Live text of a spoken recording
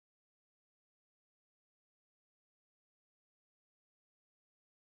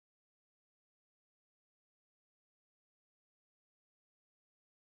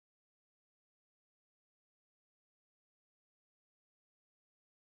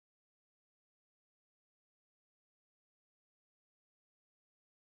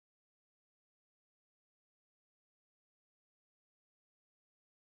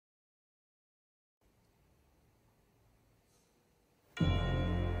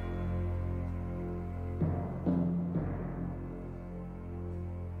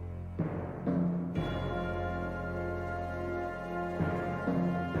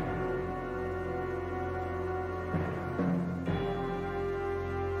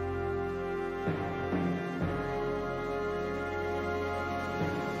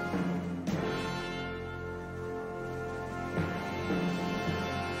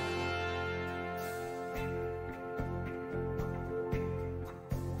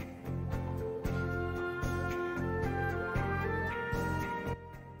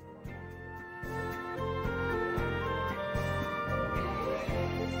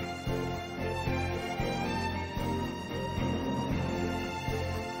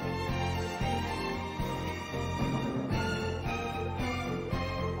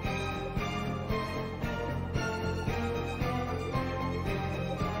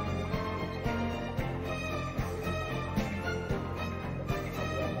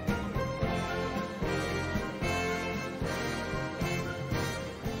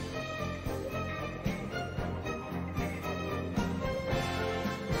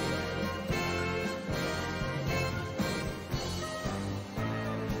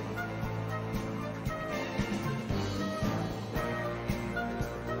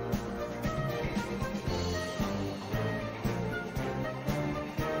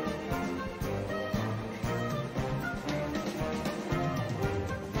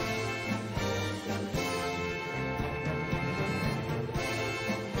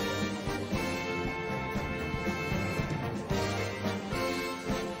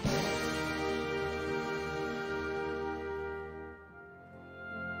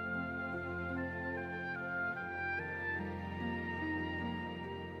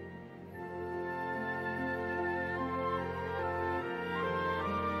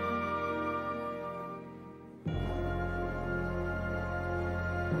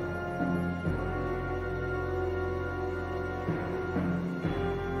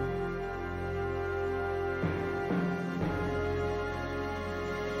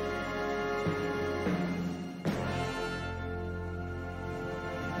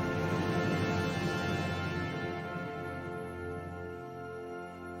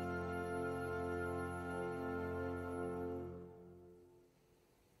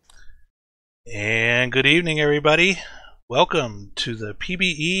And good evening, everybody. Welcome to the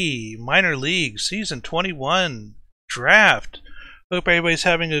PBE Minor League Season 21 Draft. Hope everybody's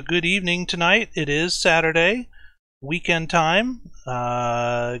having a good evening tonight. It is Saturday, weekend time.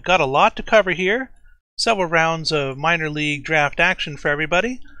 Got a lot to cover here. Several rounds of Minor League Draft action for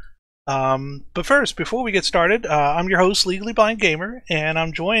everybody. But first, before we get started, I'm your host, Legally Blind Gamer, and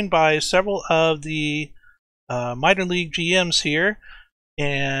I'm joined by several of the Minor League GMs here.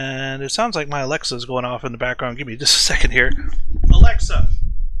 And it sounds like my Alexa is going off in the background. Give me just a second here. Alexa,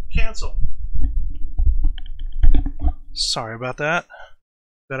 cancel. Sorry about that.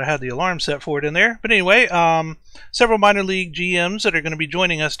 But I had the alarm set for it in there. But anyway, several minor league GMs that are going to be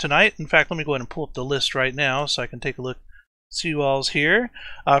joining us tonight. In fact, let me go ahead and pull up the list right now so I can take a look, see who all's here.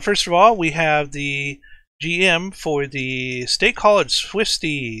 First of all, we have the GM for the State College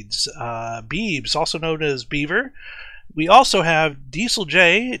Swifties, Beebs, also known as Beaver. We also have Diesel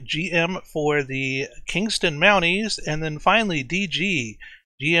J, GM for the Kingston Mounties, and then finally DG,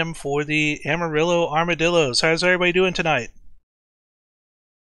 GM for the Amarillo Armadillos. How's everybody doing tonight?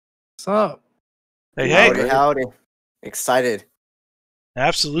 What's up? Hey, Howdy, howdy. Excited.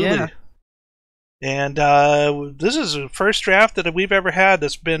 Absolutely. Yeah. And this is the first draft that we've ever had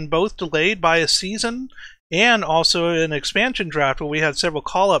that's been both delayed by a season and also an expansion draft where we had several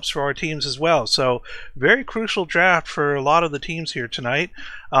call-ups for our teams as well. So very crucial draft for a lot of the teams here tonight.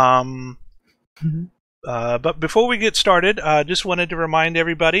 But before we get started, just wanted to remind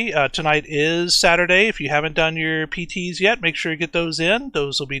everybody, tonight is Saturday. If you haven't done your PTs yet, make sure you get those in.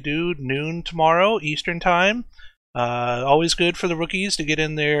 Those will be due noon tomorrow, Eastern Time. Always good for the rookies to get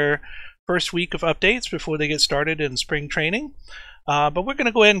in their first week of updates before they get started in spring training. But we're going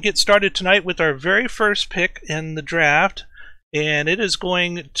to go ahead and get started tonight with our very first pick in the draft, and it is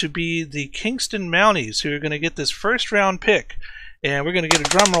going to be the Kingston Mounties who are going to get this first round pick. And we're going to get a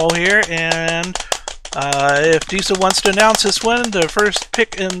drum roll here, and if Diesel wants to announce this one, the first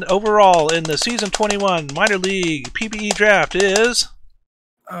pick in overall in the Season 21 Minor League PBE draft is...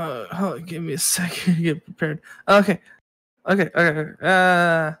 Hold on, give me a second to get prepared. Okay. Hold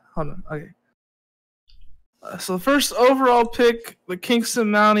on. Okay. So the first overall pick, the Kingston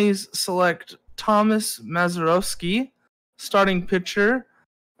Mounties select Thomas Mazurowski, starting pitcher.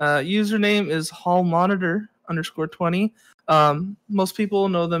 Username is HallMonitor_20. Most people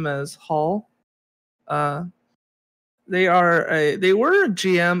know them as Hall. They were a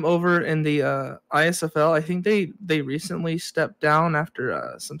GM over in the ISFL. I think they recently stepped down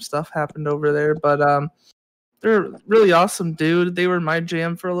after some stuff happened over there, but they're a really awesome dude. They were my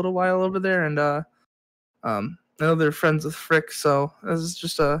GM for a little while over there, and I know they're friends with Frick, so this is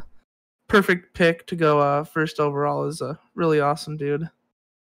just a perfect pick to go first overall. Is a really awesome dude.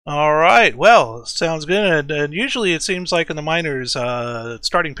 All right, well, sounds good. And usually it seems like in the minors,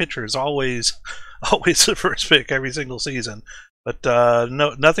 starting pitcher is always the first pick every single season. But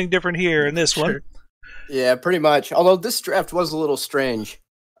no, nothing different here in this one. Yeah, pretty much. Although this draft was a little strange,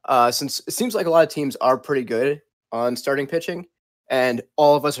 since it seems like a lot of teams are pretty good on starting pitching, and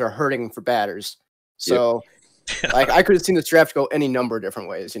all of us are hurting for batters. So, yep. Like, I could have seen this draft go any number of different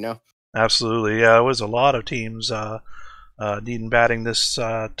ways, you know? Absolutely, yeah. There was a lot of teams needing batting this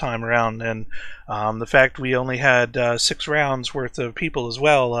time around, and the fact we only had 6 rounds worth of people as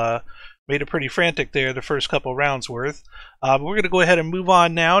well made it pretty frantic there, the first couple rounds worth. But we're going to go ahead and move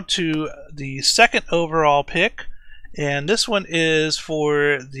on now to the second overall pick, and this one is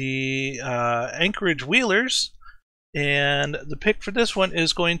for the Anchorage Wheelers, and the pick for this one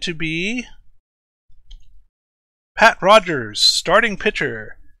is going to be Pat Rogers, starting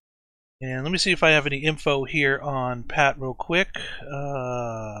pitcher. And let me see if I have any info here on Pat real quick.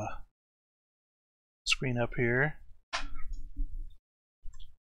 Screen up here.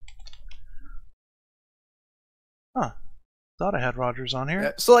 Huh. Thought I had Rogers on here.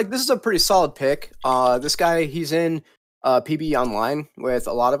 Yeah, so, like, this is a pretty solid pick. This guy, he's in PBE Online with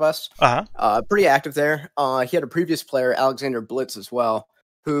a lot of us. Pretty active there. He had a previous player, Alexander Blitz, as well,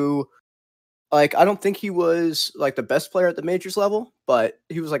 who... Like, I don't think he was, like, the best player at the majors level, but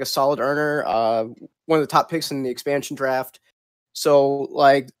he was, like, a solid earner, one of the top picks in the expansion draft. So,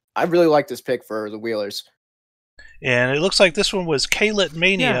 like, I really like this pick for the Wheelers. And it looks like this one was Kaylet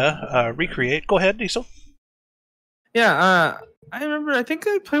Mania Recreate. Go ahead, Diesel. Yeah, I remember, I think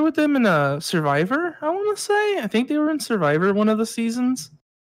I played with them in a Survivor, I want to say. I think they were in Survivor one of the seasons.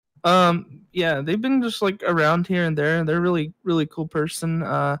 Yeah, they've been just, like, around here and there, and they're a really, really cool person.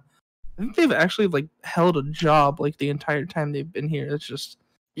 I think they've actually like held a job like the entire time they've been here. It's just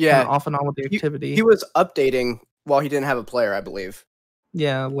off and on with the activity. He was updating while he didn't have a player, I believe.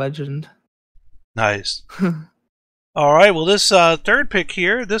 Yeah, legend. Nice. All right, well, this third pick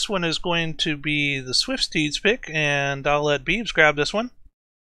here, this one is going to be the Swifties pick, and I'll let Beebs grab this one.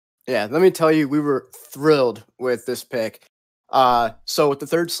 Yeah, let me tell you, we were thrilled with this pick. So with the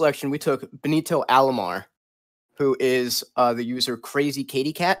third selection, we took Benito Alomar, who is the user Crazy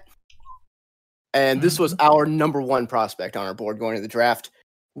Katy Cat. And this was our number one prospect on our board going to the draft.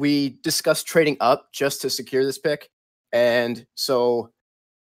 We discussed trading up just to secure this pick. And so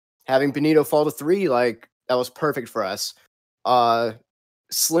having Benito fall to 3, like, that was perfect for us.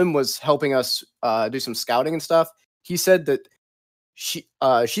 Slim was helping us do some scouting and stuff. He said that she's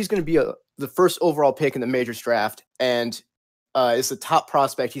going to be the first overall pick in the Majors draft, and is the top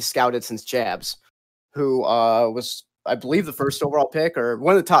prospect he scouted since Jabs, who was, I believe, the first overall pick or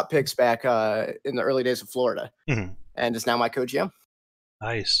one of the top picks back in the early days of Florida, and is now my co-GM.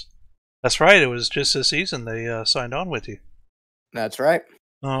 Nice. That's right. It was just this season they signed on with you. That's right.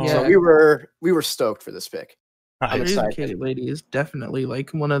 Oh. So we were stoked for this pick. I'm excited. Katy lady is definitely like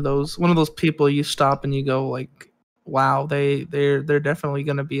one of those people you stop and you go like, wow, they're definitely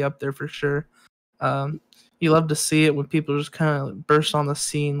going to be up there for sure. You love to see it when people just kind of burst on the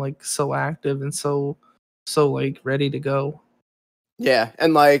scene, like so active and so like ready to go. Yeah,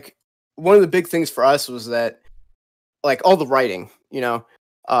 and like one of the big things for us was that like all the writing,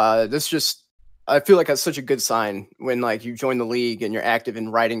 this just, I feel like that's such a good sign when like you join the league and you're active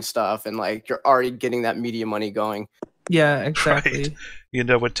in writing stuff and like you're already getting that media money going. Yeah, exactly. Right. You end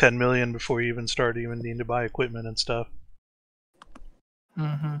up with $10 million before you even start needing to buy equipment and stuff.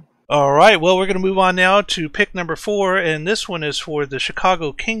 All right, well, we're going to move on now to pick number 4, and this one is for the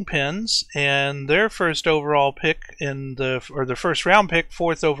Chicago Kingpins, and their first overall pick their first round pick,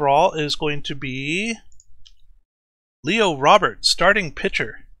 4th overall, is going to be Leo Roberts, starting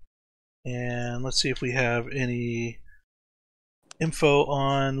pitcher. And let's see if we have any info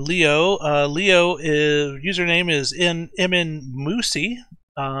on Leo. Leo username is Emin Musi.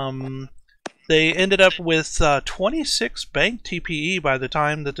 They ended up with 26 bank TPE by the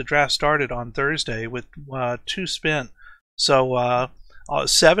time that the draft started on Thursday, with 2 spent. So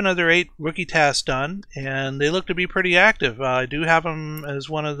 7 of their 8 rookie tasks done, and they look to be pretty active. I do have them as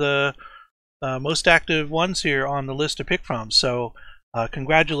one of the most active ones here on the list to pick from. So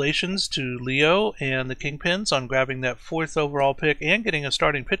congratulations to Leo and the Kingpins on grabbing that 4th overall pick and getting a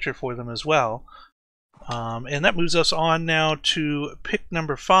starting pitcher for them as well. And that moves us on now to pick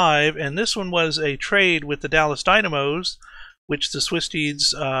number 5, and this one was a trade with the Dallas Dynamos, which the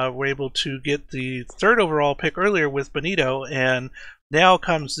Swifties were able to get the 3rd overall pick earlier with Benito, and now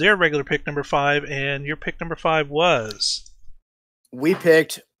comes their regular pick number 5, and your pick number 5 was? We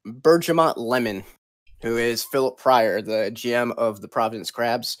picked Bergamot Lemon, who is Philip Pryor, the GM of the Providence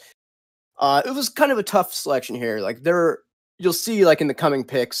Crabs. It was kind of a tough selection here. Like you'll see like in the coming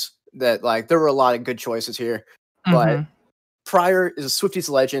picks that like there were a lot of good choices here. But Pryor is a Swifties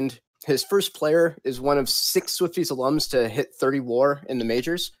legend. His first player is one of 6 Swifties alums to hit 30 WAR in the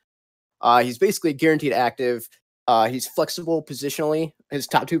majors. He's basically guaranteed active. He's flexible positionally. His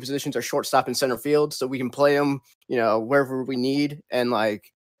top 2 positions are shortstop and center field, so we can play him, wherever we need. And like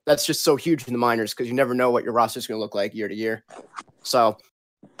that's just so huge in the minors because you never know what your roster is going to look like year to year. So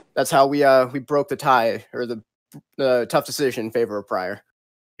that's how we broke the tie or the tough decision in favor of Pryor.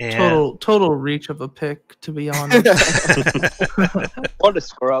 And total reach of a pick, to be honest. What a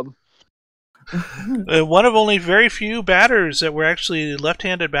scrub. One of only very few batters that were actually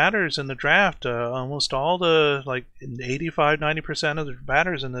left-handed batters in the draft. Almost all the 85-90% of the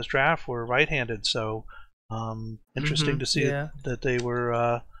batters in this draft were right-handed. So interesting to see that they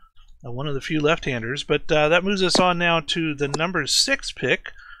were one of the few left-handers. But that moves us on now to the number 6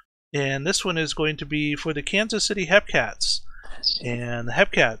 pick, and this one is going to be for the Kansas City Hepcats. And the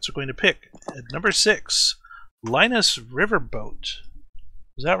Hepcats are going to pick at number 6, Linus Riverboat.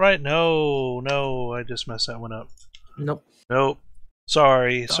 Is that right? No, I just messed that one up. Nope.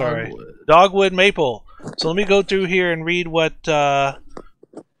 Sorry. Dogwood Maple. So let me go through here and read what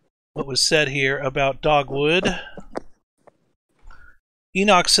was said here about Dogwood.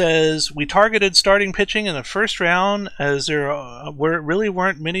 Enoch says, we targeted starting pitching in the first round as there really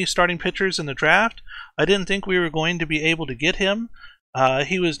weren't many starting pitchers in the draft. I didn't think we were going to be able to get him.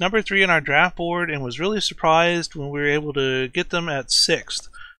 He was number 3 on our draft board and was really surprised when we were able to get them at 6th.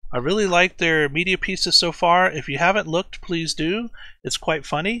 I really like their media pieces so far. If you haven't looked, please do. It's quite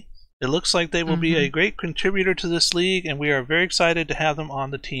funny. It looks like they will be a great contributor to this league, and we are very excited to have them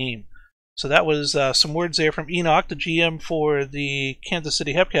on the team. So that was some words there from Enoch, the GM for the Kansas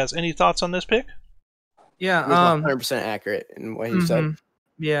City Hepcats. Any thoughts on this pick? Yeah, 100% accurate in what he said.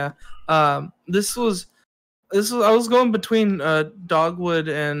 Yeah, this was I was going between Dogwood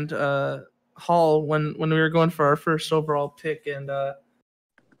and Hall when we were going for our first overall pick, and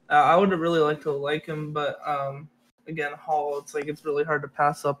I would have really liked to like him, but again, Hall, it's really hard to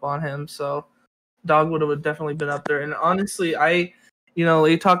pass up on him. So Dogwood would definitely been up there. And honestly,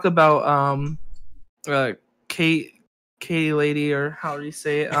 you talk about Katie Lady, or how do you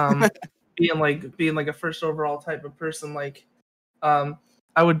say it, being like a first overall type of person.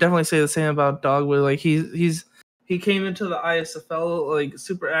 I would definitely say the same about Dogwood. Like he came into the ISFL like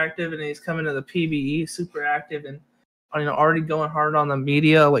super active, and he's coming to the PBE super active, and already going hard on the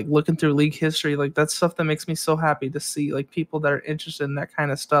media, like looking through league history. Like that's stuff that makes me so happy to see, like people that are interested in that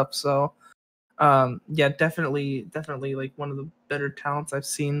kind of stuff. So yeah, definitely like one of the better talents I've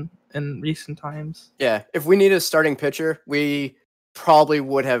seen in recent times. Yeah, if we need a starting pitcher, we probably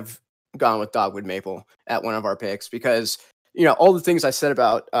would have gone with Dogwood Maple at one of our picks, because all the things I said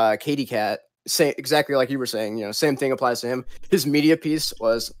about Katie Cat, say exactly like you were saying. Same thing applies to him. His media piece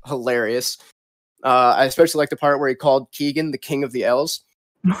was hilarious. I especially like the part where he called Keegan the king of the L's,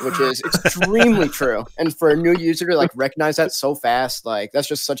 which is extremely true. And for a new user to like recognize that so fast, like that's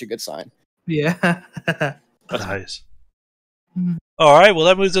just such a good sign. Yeah. Nice. All right, well,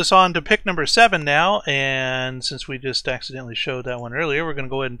 that moves us on to pick number 7 now, and since we just accidentally showed that one earlier, we're going to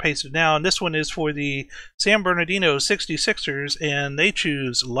go ahead and paste it now, and this one is for the San Bernardino 66ers, and they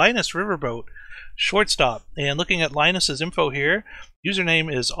choose Linus Riverboat, shortstop. And looking at Linus's info here,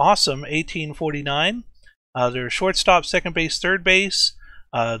 username is awesome1849. They're shortstop, second base, third base.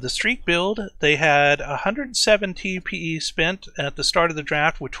 The streak build, they had 107 TPE spent at the start of the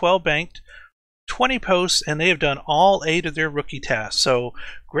draft with 12 banked, 20 posts, and they have done all 8 of their rookie tasks. So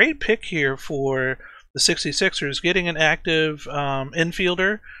great pick here for the 66ers, getting an active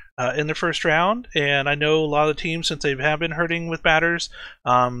infielder in the first round. And I know a lot of the teams, since they have been hurting with batters,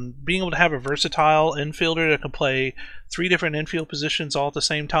 being able to have a versatile infielder that can play 3 different infield positions all at the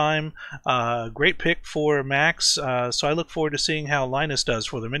same time. Great pick for Max. So I look forward to seeing how Linus does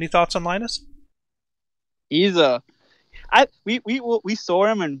for them. Any thoughts on Linus? He's we saw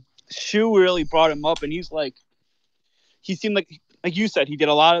him, and Shu really brought him up, and he seemed like you said, he did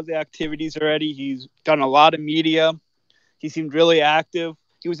a lot of the activities already. He's done a lot of media. He seemed really active.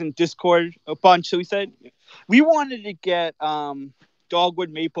 He was in Discord a bunch. So he said, we wanted to get Dogwood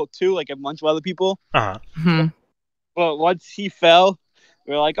Maple too, like a bunch of other people. Mm-hmm. But once he fell,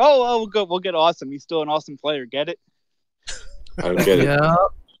 we were like, oh, we'll get Awesome. He's still an awesome player. Get it? I don't get it. Yeah.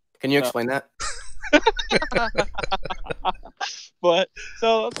 Can you explain that? But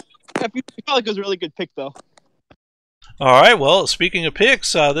so I felt like it was a really good pick, though. All right, well, speaking of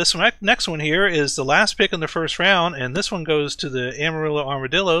picks, this next one here is the last pick in the first round, and this one goes to the Amarillo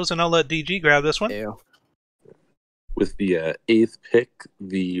Armadillos, and I'll let DG grab this one. Ew. With the 8th pick,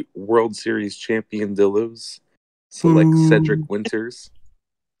 the World Series champion Dillos select Cedric Winters,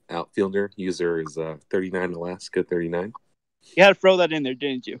 outfielder. User is 39 Alaska 39. You had to throw that in there,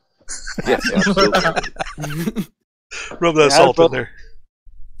 didn't you? Yes, absolutely. Rub that salt in there.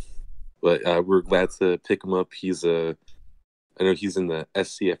 But we're glad to pick him up. I know he's in the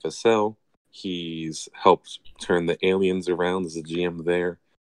SCFSL. He's helped turn the Aliens around as a GM there.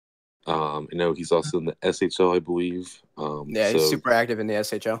 I know he's also in the SHL, I believe. Yeah, he's super active in the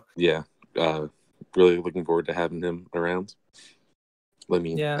SHL. Yeah, really looking forward to having him around. Let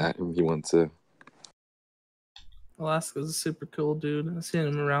me at him. He wants to. Alaska's a super cool dude. I've seen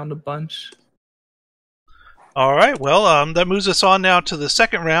him around a bunch. All right, well, that moves us on now to the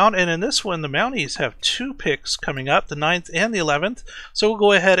second round, and in this one, the Mounties have 2 picks coming up, the 9th and the 11th. So we'll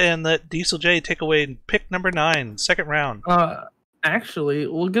go ahead and let Diesel J take away pick number 9, second round. Actually,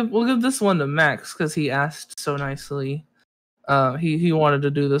 we'll give this one to Max because he asked so nicely. He wanted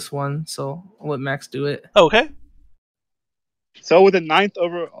to do this one, so I'll let Max do it. Okay. So with the 9th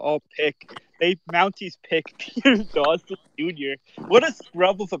overall pick, Mounties pick Peter Dawson Jr. What a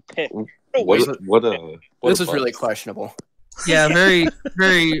scrub of a pick. This is really questionable. Yeah, very,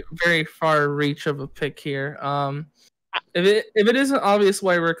 very, very far reach of a pick here. If it isn't obvious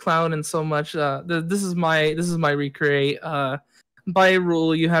why we're clowning so much, this is my recreate. By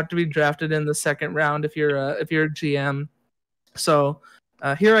rule, you have to be drafted in the second round if you're a GM. So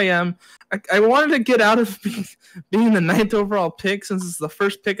here I am. I wanted to get out of being the 9th overall pick since it's the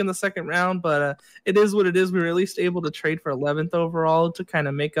first pick in the second round, but it is what it is. We were at least able to trade for 11th overall to kind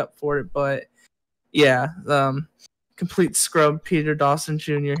of make up for it. But yeah, complete scrub Peter Dawson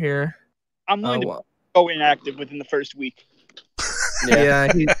Jr. here. I'm going to go inactive within the first week.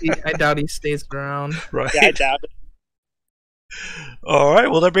 Yeah, I doubt he stays around. Right. Yeah, I doubt it. All right,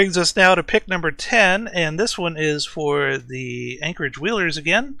 well, that brings us now to pick number 10, and this one is for the Anchorage Wheelers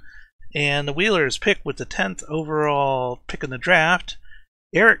again. And the Wheelers pick with the 10th overall pick in the draft.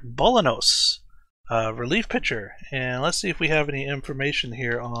 Eric Bolanos, relief pitcher. And let's see if we have any information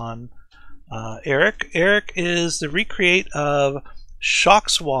here on Eric. Eric is the recreate of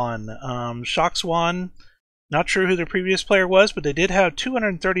Shockswan. Shockswan, not sure who the previous player was, but they did have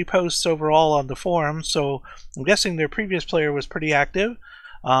 230 posts overall on the forum, so I'm guessing their previous player was pretty active.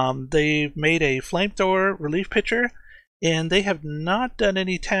 They've made a flamethrower relief pitcher, and they have not done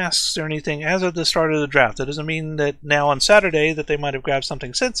any tasks or anything as of the start of the draft. That doesn't mean that now on Saturday that they might have grabbed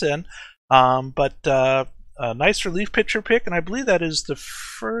something since then, but a nice relief pitcher pick, and I believe that is the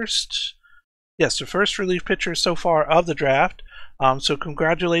first relief pitcher so far of the draft. So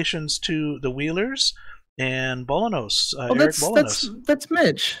congratulations to the Wheelers and Bolanos. Eric Bolanos. That's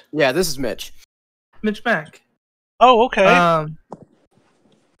Mitch. Yeah, this is Mitch. Mitch Mack. Oh, okay.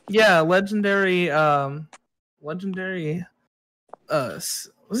 Yeah, legendary. Was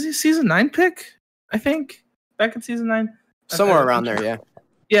he a season 9 pick? I think back in season 9. Somewhere around there, yeah.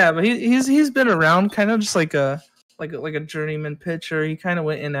 Yeah, but he's been around, kind of just like a journeyman pitcher. He kind of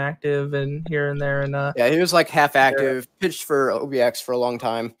went inactive and here and there, and yeah, he was like half active. Pitched for OBX for a long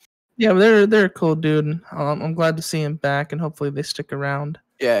time. Yeah, but they're a cool dude. I'm glad to see him back, and hopefully they stick around.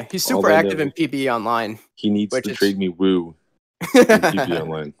 Yeah, he's super active in PBE Online. He needs to trade me Woo in PBE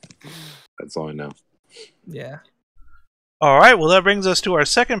Online. That's all I know. Yeah. All right, well, that brings us to our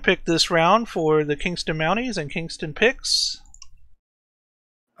second pick this round for the Kingston Mounties and Kingston picks.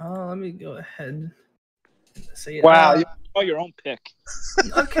 Let me go ahead and say wow, you call your own pick.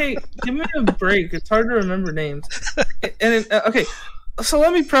 Okay, give me a break. It's hard to remember names. Okay, so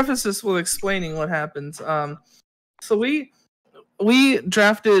let me preface this with explaining what happens. So we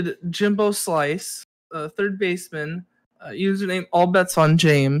drafted Jimbo Slice, third baseman, username All Bets on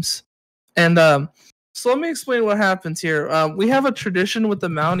James, and so let me explain what happens here. We have a tradition with the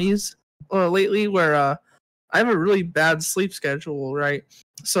Mounties lately where I have a really bad sleep schedule, right?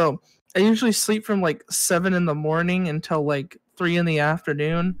 So I usually sleep from like 7 in the morning until like 3 in the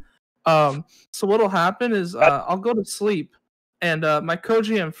afternoon. So what'll happen is I'll go to sleep, and my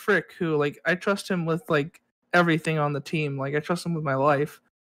co-GM Frick, who like I trust him with like everything on the team, like I trust him with my life.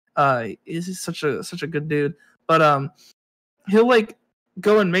 He's such a good dude, but he'll like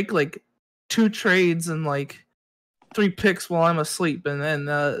go and make like 2 trades and like 3 picks while I'm asleep, and then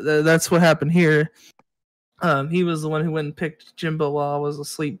that's what happened here. He was the one who went and picked Jimbo while I was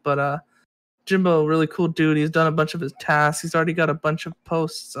asleep, but Jimbo, really cool dude. He's done a bunch of his tasks. He's already got a bunch of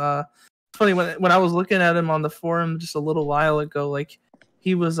posts. It's funny when I was looking at him on the forum just a little while ago, like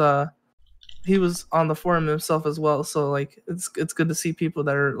he was on the forum himself as well. So like it's good to see people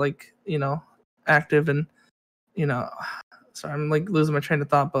that are like, you know, active, and you know, sorry, I'm like losing my train of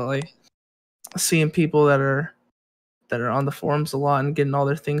thought, but like seeing people that are on the forums a lot and getting all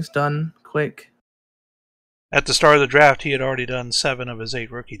their things done quick. At the start of the draft, he had already done 7 of his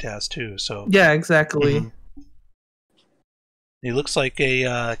 8 rookie tasks too. So yeah, exactly. Mm-hmm. He looks like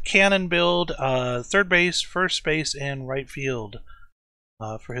a cannon build, third base, first base, and right field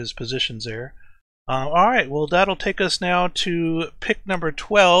for his positions there. All right, well that'll take us now to pick number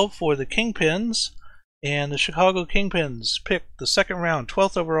 12 for the Kingpins, and the Chicago Kingpins pick the second round,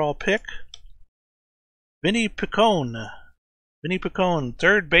 12th overall pick. Vinny Picone. Vinny Picone,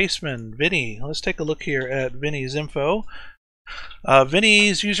 third baseman. Vinny, let's take a look here at Vinny's info.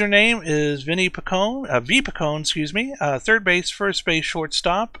 Vinny's username is Vinny Picone, V Picone, excuse me. Third base, first base,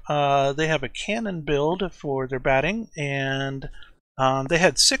 shortstop. They have a cannon build for their batting, and they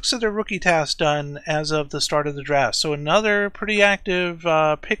had 6 of their rookie tasks done as of the start of the draft. So another pretty active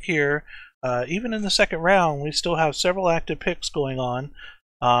pick here. Even in the second round, we still have several active picks going on.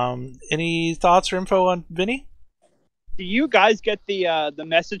 Any thoughts or info on Vinny? Do you guys get the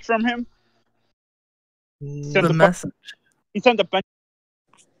message from him? The message. He sent a bunch.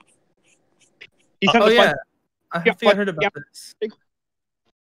 Yeah, I think I heard about this.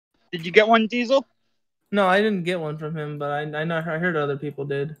 Did you get one, Diesel? No, I didn't get one from him, but I know I heard other people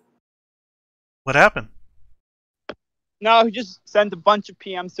did. What happened? No, he just sent a bunch of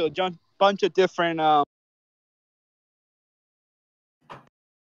PMs to a bunch of different. Oh,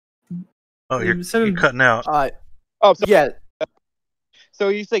 you're cutting out. So, yeah. So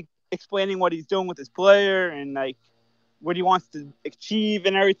he's like explaining what he's doing with his player and like what he wants to achieve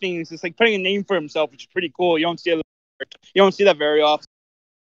and everything. He's just like putting a name for himself, which is pretty cool. You don't see that very often.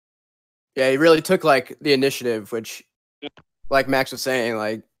 Yeah, he really took like the initiative, which, like Max was saying,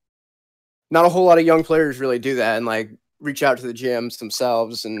 like not a whole lot of young players really do that and like reach out to the gyms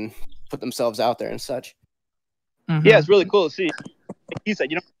themselves and put themselves out there and such. Mm-hmm. Yeah, it's really cool to see. Like he said,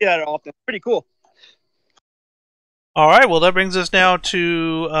 you don't see that often. It's pretty cool. All right, well, that brings us now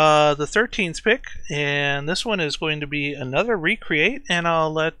to the 13th pick, and this one is going to be another recreate, and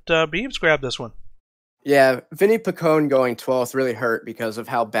I'll let Beebs grab this one. Yeah, Vinny Picone going 12th really hurt because of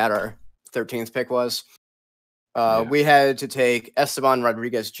how bad our 13th pick was. We had to take Esteban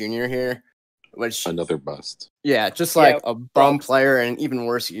Rodriguez Jr. here, which another bust. Yeah, just like a bum player and even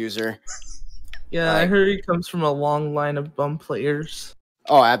worse user. Yeah, I heard he comes from a long line of bum players.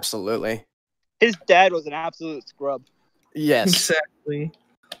 Oh, absolutely. His dad was an absolute scrub. Yes, exactly.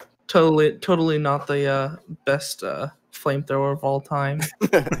 Totally not the best flamethrower of all time.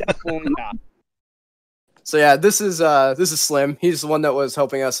 Definitely not. So yeah, this is Slim. He's the one that was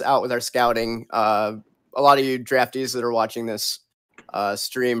helping us out with our scouting. A lot of you draftees that are watching this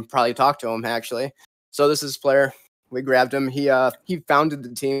stream probably talked to him actually. So this is his player. We grabbed him. He founded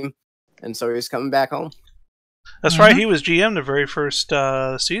the team, and so he's coming back home. That's right. He was GM the very first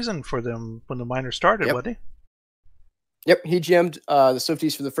season for them when the minors started, wasn't he? Yep, he GM'd the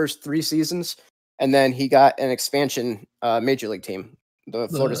Swifties for the first 3 seasons, and then he got an expansion major league team, the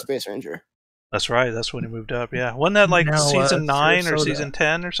Florida Space Ranger. That's right. That's when he moved up. Yeah, wasn't that like season 9 or season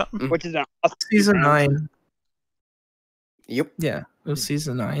 10 or something? Which is season 9. Yep. Yeah, it was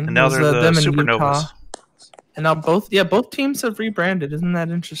season 9. And now they're the Supernovas. And now both teams have rebranded. Isn't that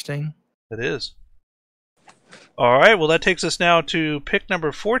interesting? It is. All right. Well, that takes us now to pick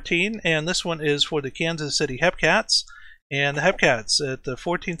number 14, and this one is for the Kansas City Hepcats. And the Hepcats at the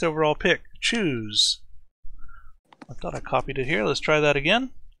 14th overall pick choose. I thought I copied it here. Let's try that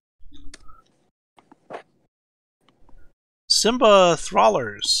again. Simba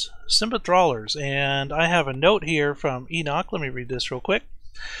Trawlers, and I have a note here from Enoch. Let me read this real quick.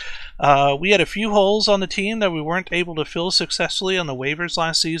 We had a few holes on the team that we weren't able to fill successfully on the waivers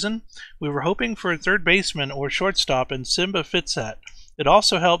last season. We were hoping for a third baseman or shortstop, and Simba fits that. It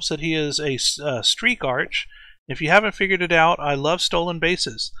also helps that he is a streak arch. If you haven't figured it out, I love stolen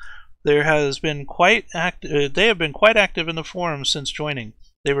bases. They have been quite active in the forums since joining.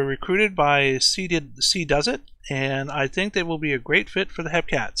 They were recruited by C Does It, and I think they will be a great fit for the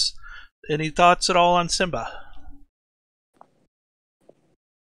Hepcats. Any thoughts at all on Simba?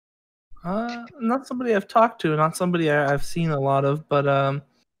 Not somebody I've talked to, not somebody I've seen a lot of, but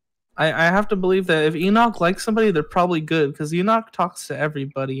I have to believe that if Enoch likes somebody, they're probably good because Enoch talks to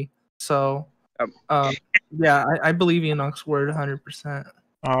everybody. So, yeah, I believe Enoch's word 100%.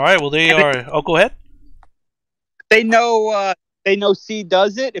 All right, well they are. Oh, go ahead. They know C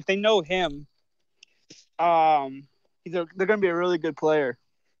Does It. If they know him, they're going to be a really good player.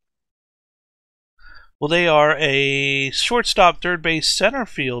 Well, they are a shortstop, third base, center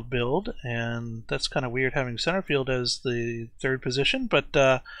field build, and that's kind of weird having center field as the third position, but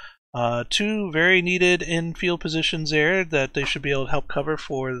 2 very needed infield positions there that they should be able to help cover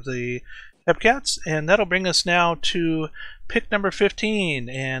for the Hepcats, and that'll bring us now to pick number 15,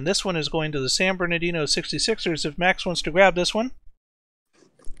 and this one is going to the San Bernardino 66ers if Max wants to grab this one.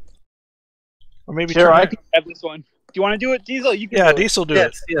 Or maybe sure, I can grab this one. Do you want to do it, Diesel? You can. Yeah, Diesel do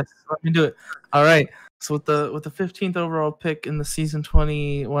it. Yes, let me do it. All right. So with the 15th overall pick in the season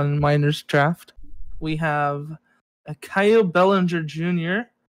 21 minors draft, we have a Kyle Bellinger Jr.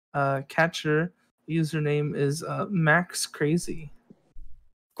 Catcher. Username is Max Crazy.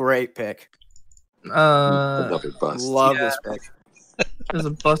 Great pick. Another bust. Love this pick. It's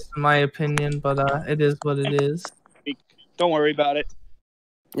a bust in my opinion, but it is what it is. Don't worry about it.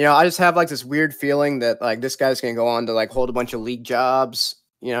 You know, I just have like this weird feeling that like this guy's gonna go on to like hold a bunch of league jobs.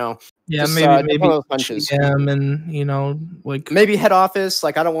 You know. Yeah, just, maybe GM and like maybe head office.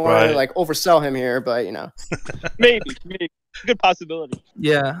 Like I don't want to like oversell him here, but you know, maybe good possibility.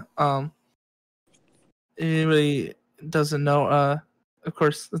 Yeah. Anybody doesn't know? Of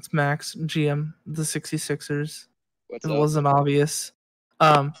course, it's Max GM the 66ers. What's it up? Wasn't obvious.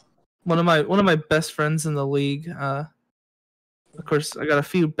 One of my best friends in the league. Of course, I got a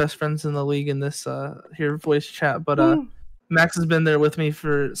few best friends in the league in this here voice chat, but Max has been there with me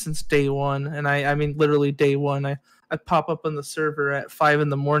since day one, and I mean literally day one. I pop up on the server at 5 in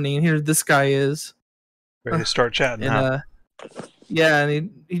the morning, and here this guy is. Ready to start chatting. And, yeah,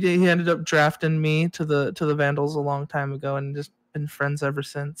 and he ended up drafting me to the Vandals a long time ago, and just been friends ever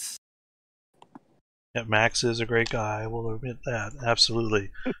since. Yeah, Max is a great guy. I will admit that.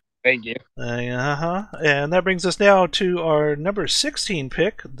 Absolutely. Thank you. And that brings us now to our number 16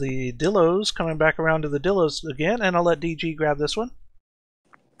 pick, the Dillos, coming back around to the Dillos again, and I'll let DG grab this one.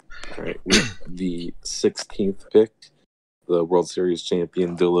 All right, with the 16th pick, the World Series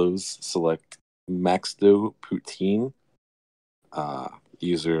champion Dillos select Maxdo Poutine,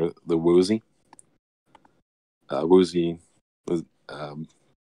 user the Woozy. Woozy was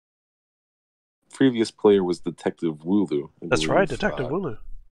previous player was Detective Wooloo. That's right, Detective Wooloo.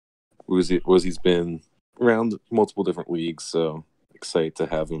 He's been around multiple different leagues, so excited to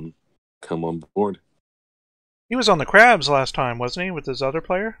have him come on board. He was on the Crabs last time, wasn't he, with his other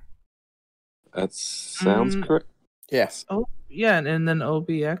player? That sounds correct. Yes. Oh, yeah, and then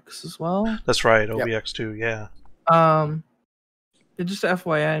OBX as well. That's right, OBX too, yeah. Just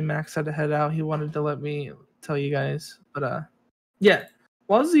FYI, Max had to head out. He wanted to let me tell you guys, but yeah,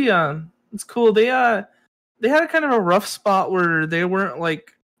 Wazzy, it's cool. They had a kind of a rough spot where they weren't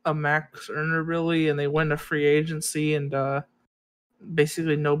like a max earner really, and they went to free agency, and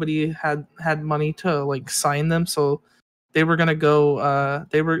basically nobody had money to like sign them, so they were gonna go.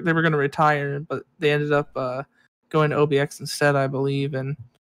 They were gonna retire, but they ended up going to OBX instead, I believe, and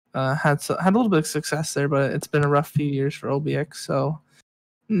had a little bit of success there. But it's been a rough few years for OBX, so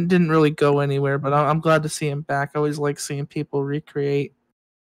didn't really go anywhere. But I'm glad to see him back. I always like seeing people recreate.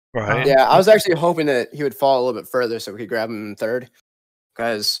 Right. Yeah, I was actually hoping that he would fall a little bit further so we could grab him in third,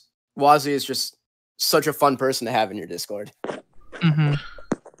 because Wazzy is just such a fun person to have in your Discord. Mm-hmm.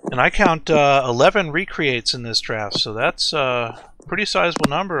 And I count 11 recreates in this draft, so that's a pretty sizable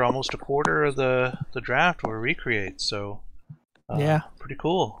number. Almost a quarter of the draft were recreates, so yeah, pretty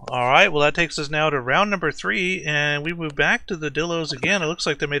cool. All right, well that takes us now to round number 3, and we move back to the Dillos again. It looks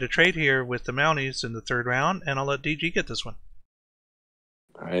like they made a trade here with the Mounties in the 3rd round, and I'll let DG get this one.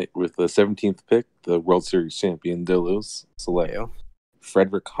 All right, with the 17th pick, the World Series champion Dillos select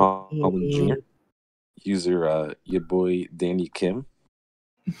Frederick Holland Jr., user your boy Danny Kim.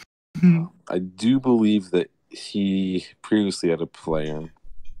 I do believe that he previously had a player.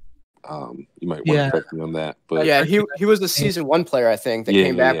 You might want to correct me on that, but yeah, he was the season 1 player, I think, that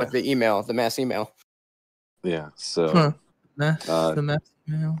came back with the mass email. Yeah, so the mass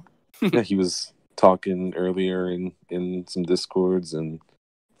email. Yeah, he was talking earlier in some Discords, and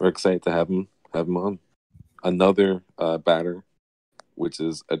we're excited to have him on. Another batter, which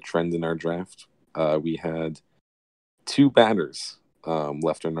is a trend in our draft. We had 2 batters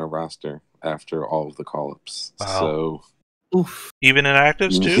left on our roster after all of the call-ups. Wow. So, oof. Even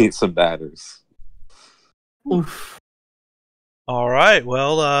inactives we too? need some batters. Oof. All right,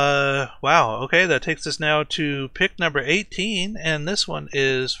 well, wow. Okay, that takes us now to pick number 18, and this one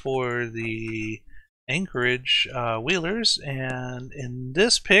is for the Anchorage Wheelers. And in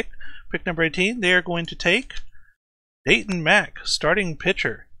this pick number 18, they are going to take Dayton Mack, starting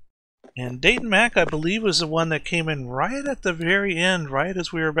pitcher. And Dayton Mack, I believe, was the one that came in right at the very end, right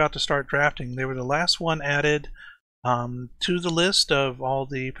as we were about to start drafting. They were the last one added to the list of all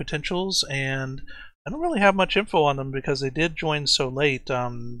the potentials, and I don't really have much info on them because they did join so late.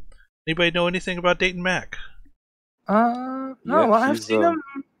 Anybody know anything about Dayton Mack? No, I've seen him.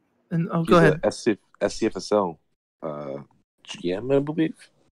 And go ahead. SCFSL GM, I believe.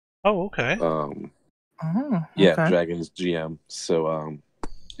 Oh, okay. Yeah, Dragons GM. So,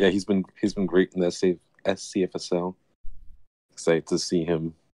 yeah, he's been great in the SCFSL. Excited to see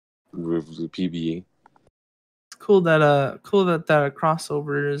him with the PBE. It's cool that that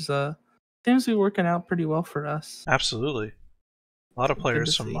crossover is seems to be working out pretty well for us. Absolutely. A lot of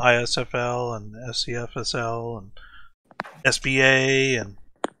players from ISFL and SCFSL and SBA, and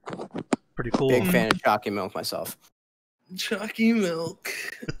pretty cool. Big fan of Chalky Milk myself. Chalky Milk.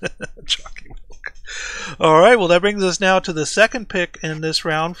 Chalky Milk. All right, well that brings us now to the 2nd pick in this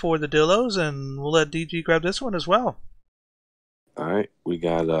round for the Dillos, and we'll let DG grab this one as well. All right, we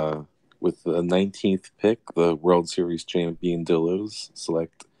got with the 19th pick, the World Series champion Dillos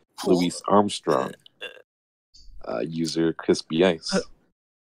select Luis Armstrong, user Crispy Ice.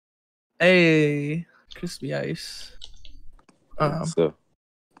 Hey, Crispy Ice. So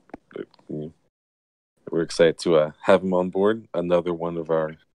we're excited to have him on board. Another one of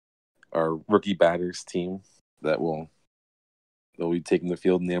our rookie batters team that will be taking the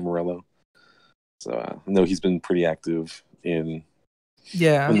field in the Amarillo. So I know he's been pretty active in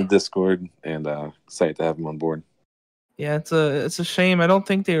the Discord, and excited to have him on board. Yeah, it's a shame. I don't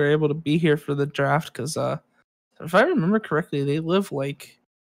think they were able to be here for the draft because if I remember correctly, they live like,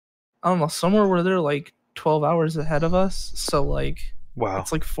 I don't know, somewhere where they're like 12 hours ahead of us. So like, wow,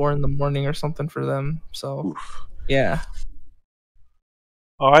 it's like 4 in the morning or something for them. So oof. Yeah.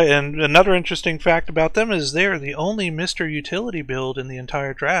 All right, and another interesting fact about them is they're the only Mr. Utility build in the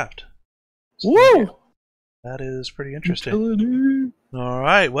entire draft. So woo! That is pretty interesting. Utility. All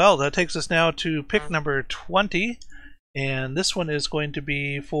right, well, that takes us now to pick number 20. And this one is going to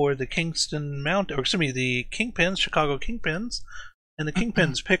be for the the Kingpins, Chicago Kingpins. And the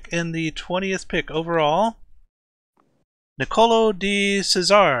Kingpins pick in the 20th pick overall, Nicolo Di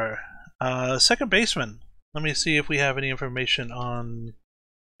Cesar, 2nd baseman. Let me see if we have any information on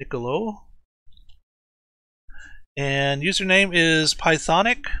Nicolo. And username is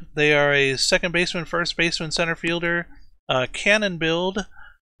Pythonic. They are a second baseman, first baseman, center fielder, cannon build,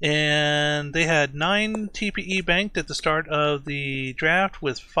 and they had 9 TPE banked at the start of the draft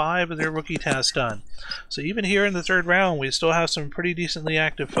with 5 of their rookie tasks done. So even here in the 3rd round, we still have some pretty decently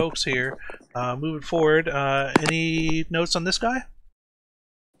active folks here. Moving forward, any notes on this guy?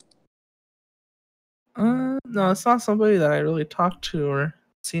 No, it's not somebody that I really talked to or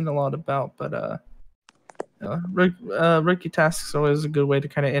seen a lot about, but rookie tasks are always a good way to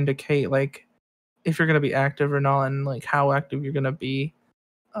kind of indicate like if you're going to be active or not, and like how active you're going to be.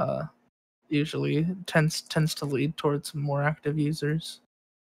 Usually tends to lead towards more active users.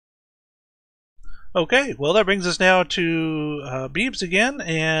 Okay, well that brings us now to Beebs again,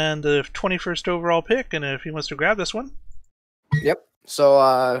 and the 21st overall pick, and if he wants to grab this one. Yep. So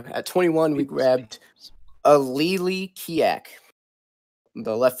at 21, we grabbed Alili Kiak,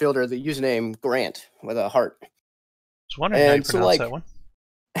 the left fielder, the username Grant with a heart. I was wondering how you pronounce that one.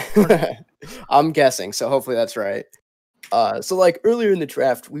 I'm guessing, so hopefully that's right. So like earlier in the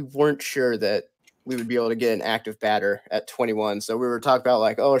draft, we weren't sure that we would be able to get an active batter at 21. So we were talking about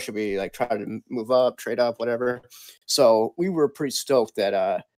like, oh, should we like try to move up, trade up, whatever. So we were pretty stoked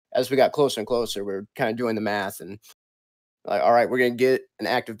that as we got closer and closer, we were kind of doing the math and like, all right, we're gonna get an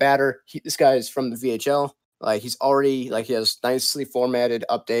active batter. This guy is from the VHL. Like he's already like he has nicely formatted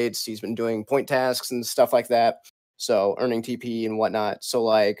updates. He's been doing point tasks and stuff like that. So earning TP and whatnot. So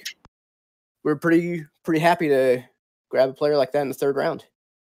like we're pretty happy to grab a player like that in the 3rd round.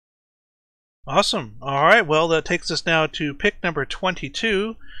 Awesome. All right, well that takes us now to pick number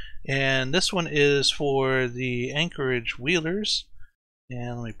 22, and this one is for the Anchorage Wheelers.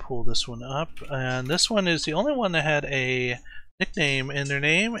 And let me pull this one up. And this one is the only one that had a nickname in their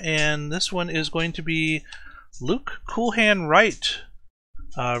name, and this one is going to be Luke Coolhand Wright,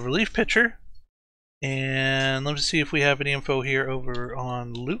 relief pitcher. And let me see if we have any info here over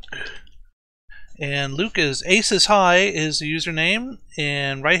on Luke. And Luke is Aces High is the username,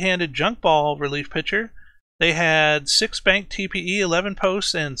 and right-handed junk ball relief pitcher. They had 6 banked TPE, 11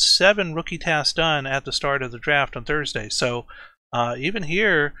 posts, and 7 rookie tasks done at the start of the draft on Thursday. So even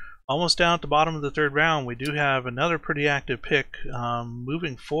here, almost down at the bottom of the 3rd round, we do have another pretty active pick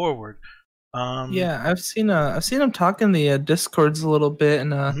moving forward. Yeah, I've seen them talk in the Discords a little bit,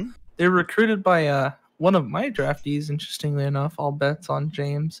 and they're recruited by one of my draftees. Interestingly enough, all bets on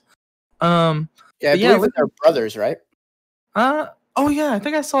James. Yeah, I believe they're brothers, right? Oh yeah, I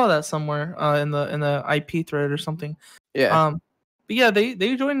think I saw that somewhere in the IP thread or something. Yeah. But yeah,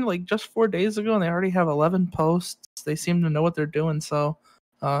 they joined like just 4 days ago, and they already have 11 posts. They seem to know what they're doing, so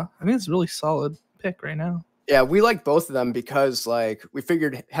I think it's a really solid pick right now. Yeah, we like both of them because like we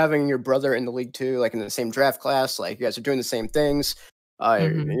figured having your brother in the league too, like in the same draft class, like you guys are doing the same things.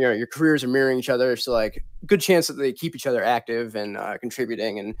 You know, your careers are mirroring each other, so like good chance that they keep each other active and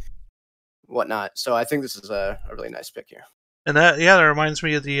contributing and whatnot. So I think this is a really nice pick here. And that reminds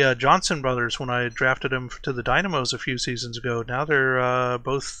me of the Johnson brothers when I drafted them to the Dynamos a few seasons ago. Now they're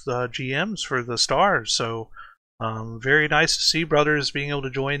both GMs for the Stars, so very nice to see brothers being able to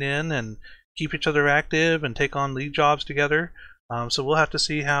join in and keep each other active and take on league jobs together. So we'll have to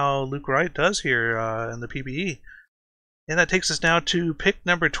see how Luke Wright does here in the PBE. And that takes us now to pick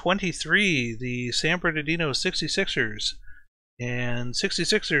number 23, the San Bernardino 66ers. And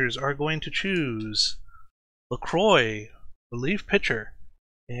 66ers are going to choose LaCroix, relief pitcher.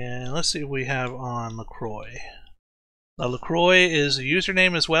 And let's see what we have on LaCroix. LaCroix is a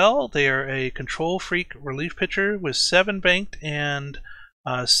username as well. They are a control freak relief pitcher with 7 banked and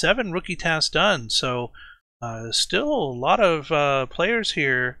 7 rookie tasks done. So still a lot of players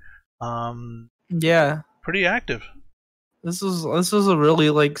here. Yeah, pretty active. This was a really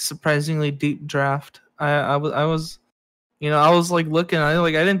like surprisingly deep draft. I was like looking.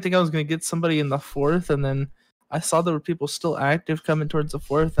 I didn't think I was gonna get somebody in the 4th, and then I saw there were people still active coming towards the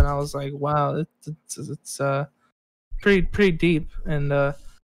 4th, and I was like, wow, it's pretty deep, and I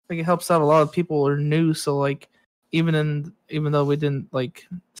think it helps out a lot of people who are new. So like even though we didn't like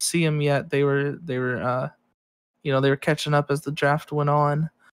see them yet, they were catching up as the draft went on.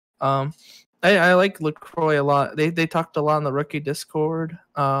 I like LaCroix a lot. They talked a lot on the rookie Discord.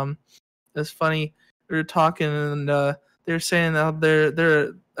 It's funny, we were talking and they're saying that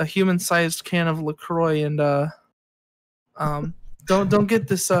they're a human-sized can of LaCroix, and don't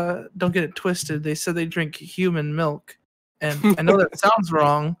get it twisted. They said they drink human milk, and I know that sounds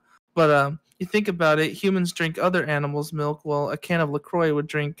wrong, but you think about it, humans drink other animals' milk. Well, a can of LaCroix would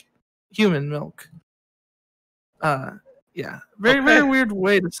drink human milk. Yeah, very weird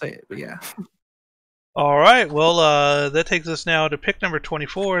way to say it, but yeah. All right. Well, that takes us now to pick number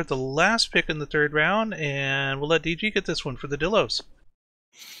 24, the last pick in the third round, and we'll let DG get this one for the Dillos.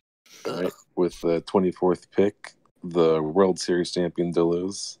 All right. With the 24th pick, the World Series champion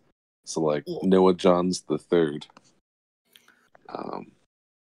Dillos select Noah Johns III.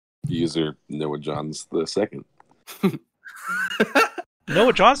 User Noah Johns II.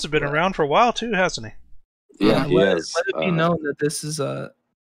 Noah Johns has been around for a while too, hasn't he? Yeah, he has. Let it be known that this is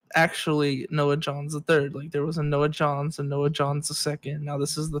actually Noah Johns III. Like there was a Noah Johns and Noah Johns II. Now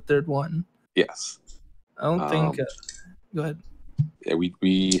this is the third one. Yes. I don't think. Go ahead. Yeah,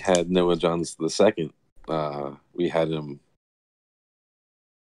 we had Noah Johns II. We had him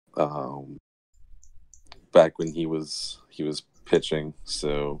back when he was pitching.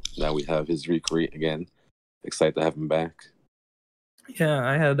 So now we have his recreate again. Excited to have him back. Yeah,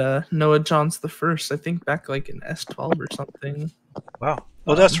 I had Noah Johns the first. I think back like in S12 or something. Wow.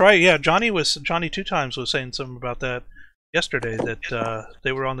 Well, that's right. Yeah, Johnny Two Times was saying something about that yesterday. That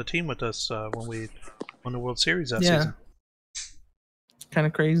they were on the team with us when we won the World Series that season. Kind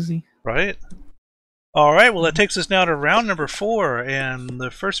of crazy, right? All right. Well, that takes us now to round number 4, and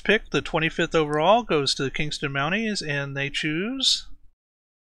the first pick, the 25th overall, goes to the Kingston Mounties, and they choose.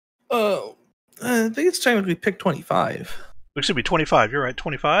 I think it's technically pick 25. It should be 25. You're right,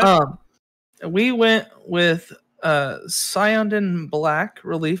 25. We went with Cyandon Black,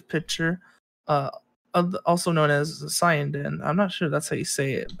 relief pitcher, also known as Cyandon. I'm not sure that's how you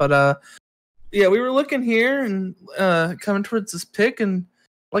say it, but yeah, we were looking here and coming towards this pick, and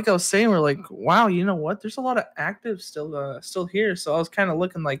like I was saying, we're like, wow, you know what? There's a lot of actives still here. So I was kind of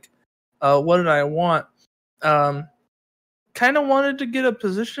looking like, what did I want? Kind of wanted to get a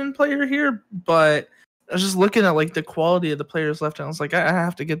position player here, but I was just looking at like the quality of the players left, and I was like, I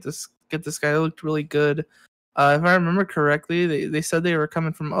have to get this guy. It looked really good. If I remember correctly, they said they were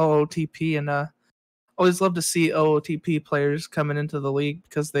coming from OOTP, and always love to see OOTP players coming into the league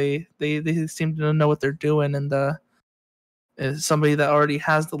because they seem to know what they're doing, and is somebody that already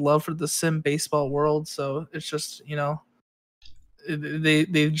has the love for the sim baseball world. So it's just, you know, they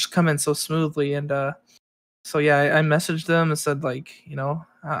just come in so smoothly, and so yeah, I messaged them and said, like, you know,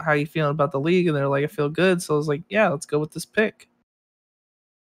 how are you feeling about the league? And they're like, I feel good. So I was like, yeah, let's go with this pick.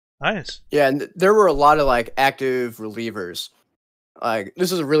 Nice. Yeah, and there were a lot of like active relievers. Like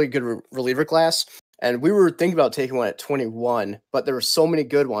this is a really good reliever class, and we were thinking about taking one at 21, but there were so many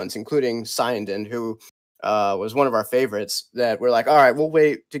good ones, including Cyandon, who was one of our favorites, that we're like, all right, we'll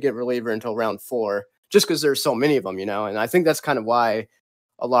wait to get reliever until round 4, just because there's so many of them, you know. And I think that's kind of why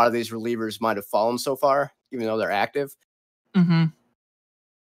a lot of these relievers might have fallen so far, even though they're active. Mm-hmm.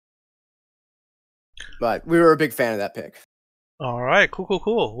 But we were a big fan of that pick. All right,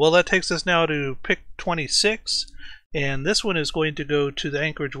 cool. Well, that takes us now to pick 26, and this one is going to go to the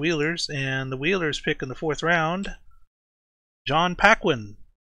Anchorage Wheelers, and the Wheelers pick in the 4th round, John Paquin.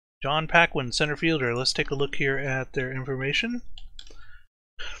 John Paquin, center fielder. Let's take a look here at their information.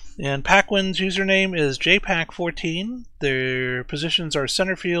 And Paquin's username is JPac14. Their positions are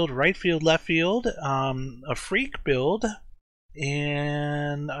center field, right field, left field, a freak build,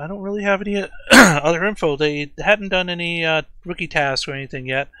 and I don't really have any other info. They hadn't done any rookie tasks or anything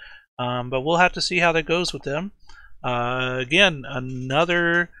yet, but we'll have to see how that goes with them. Again,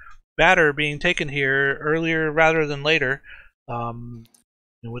 another batter being taken here earlier rather than later.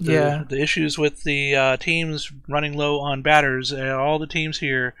 With the issues with the teams running low on batters, all the teams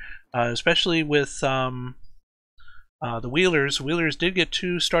here, especially with the Wheelers. Wheelers did get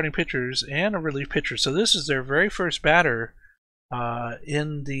 2 starting pitchers and a relief pitcher, so this is their very first batter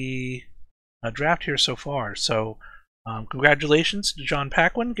in the draft here so far. So congratulations to John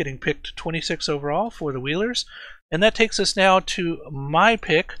Paquin getting picked 26 overall for the Wheelers. And that takes us now to my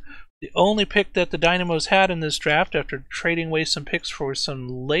pick, the only pick that the Dynamos had in this draft after trading away some picks for some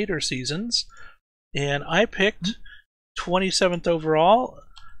later seasons. And I picked 27th overall,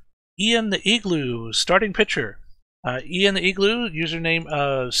 Ian the Igloo, starting pitcher. Ian the Igloo, username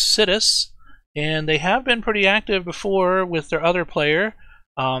of Sidus, and they have been pretty active before with their other player.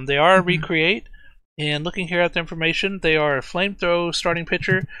 They are a recreate, and looking here at the information, they are a flamethrow starting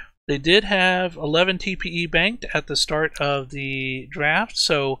pitcher. They did have 11 TPE banked at the start of the draft,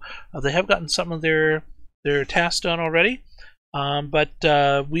 so they have gotten some of their tasks done already. But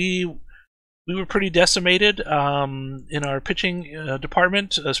we were pretty decimated in our pitching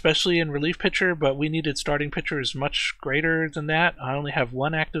department, especially in relief pitcher, but we needed starting pitchers much greater than that. I only have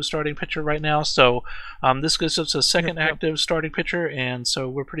 1 active starting pitcher right now, so this gives us a second active starting pitcher, and so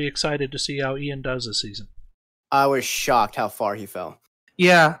we're pretty excited to see how Ian does this season. I was shocked how far he fell.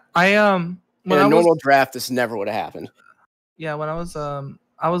 Yeah, in a normal draft, this never would have happened. Yeah, when I was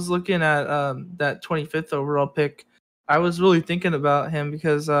I was looking at that 25th overall pick. I was really thinking about him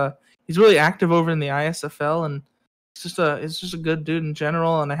because he's really active over in the ISFL, and it's just a good dude in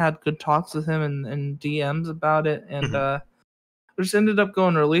general. And I had good talks with him and DMs about it, and we just ended up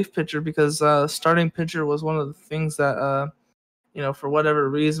going relief pitcher because starting pitcher was one of the things that for whatever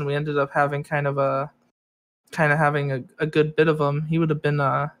reason we ended up having having a good bit of him. He would have been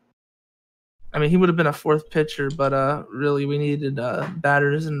he would have been a fourth pitcher, but really we needed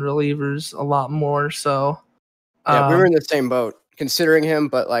batters and relievers a lot more. So yeah, we were in the same boat considering him,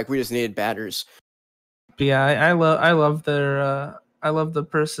 but like we just needed batters. But yeah, I love the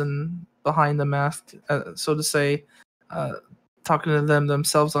person behind the mask, so to say. Talking to them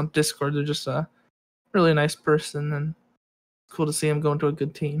themselves on Discord, they're just a really nice person, and cool to see him going to a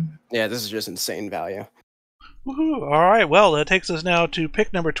good team. Yeah, this is just insane value. Woohoo. All right, well, that takes us now to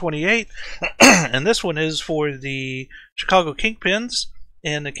pick number 28, and this one is for the Chicago Kingpins.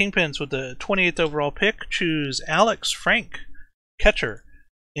 And the Kingpins with the 28th overall pick choose Alex Frank, catcher.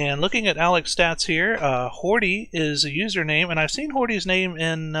 And looking at Alex's stats here, Horty is a username, and I've seen Horty's name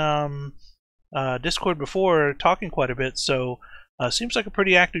in Discord before, talking quite a bit, so seems like a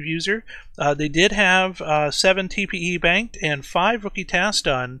pretty active user. They did have 7 TPE banked and 5 rookie tasks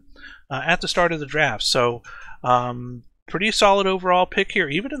done at the start of the draft, so pretty solid overall pick here,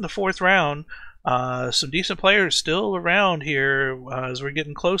 even in the 4th round. Some decent players still around here as we're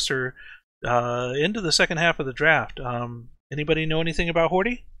getting closer into the second half of the draft. Anybody know anything about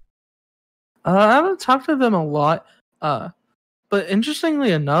Horty? I haven't talked to them a lot, but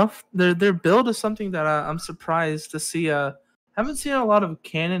interestingly enough, their build is something that I'm surprised to see. Haven't seen a lot of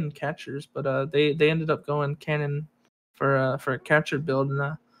cannon catchers, but they ended up going cannon for a catcher build,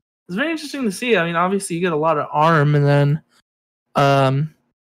 and it's very interesting to see. I mean, obviously you get a lot of arm, and then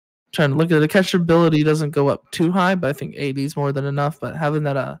trying to look at the catcher ability doesn't go up too high, but I think 80 is more than enough. But having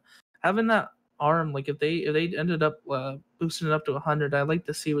that arm, like if they ended up boosting it up to 100, I'd like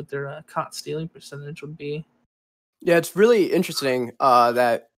to see what their caught stealing percentage would be. Yeah, it's really interesting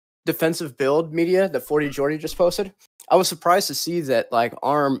that defensive build media that 40 Jordy just posted. I was surprised to see that like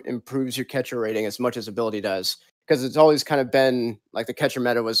arm improves your catcher rating as much as ability does, because it's always kind of been like the catcher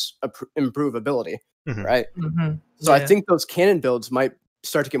meta was improve ability, right? So I think those cannon builds might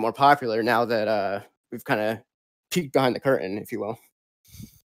start to get more popular now that we've kind of peeked behind the curtain, if you will.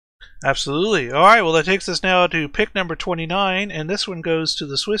 Absolutely. All right, well, that takes us now to pick number 29, and this one goes to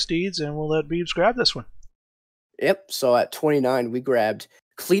the Swiss Deeds, and we'll let Beebs grab this one. Yep, so at 29, we grabbed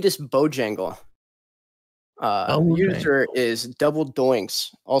Cletus Bojangle. The user is Double Doinks,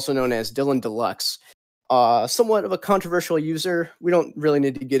 also known as Dylan Deluxe. Somewhat of a controversial user. We don't really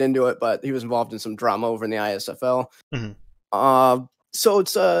need to get into it, but he was involved in some drama over in the ISFL. So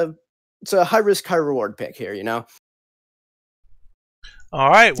it's a high risk, high reward pick here, you know? All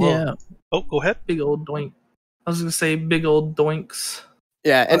right, well... Yeah. Oh, go ahead. Big old doink. I was going to say big old doinks.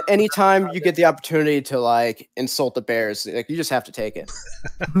 Yeah, and anytime you get the opportunity to, like, insult the Bears, like, you just have to take it.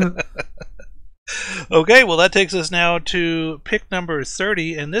 Okay, well, that takes us now to pick number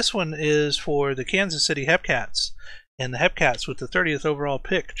 30, and this one is for the Kansas City Hepcats. And the Hepcats, with the 30th overall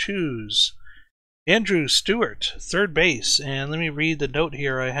pick, choose Andrew Stewart, third base. And let me read the note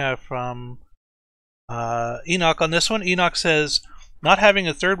here I have from Enoch on this one. Enoch says, "Not having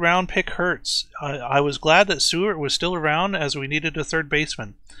a third round pick hurts. I was glad that Stewart was still around as we needed a third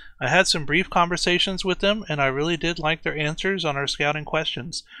baseman. I had some brief conversations with them, and I really did like their answers on our scouting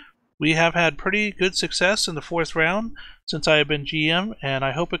questions. We have had pretty good success in the 4th round since I have been GM, and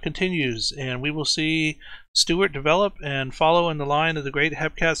I hope it continues, and we will see Stewart develop and follow in the line of the great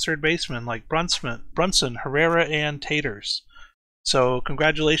Hepcats third basemen like Brunson, Herrera, and Taters." So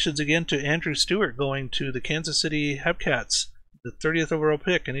congratulations again to Andrew Stewart going to the Kansas City Hepcats, the 30th overall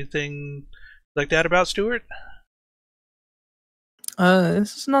pick. Anything like that about Stewart?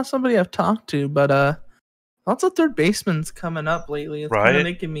 This is not somebody I've talked to, but lots of third basemen's coming up lately. It's kind of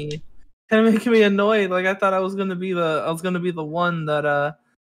making me annoyed. Like I thought I was gonna be the one that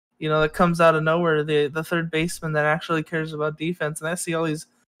that comes out of nowhere, the third baseman that actually cares about defense. And I see all these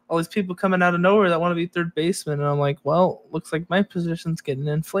people coming out of nowhere that want to be third baseman, and I'm like, well, looks like my position's getting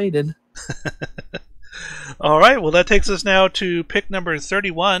inflated. All right, well, that takes us now to pick number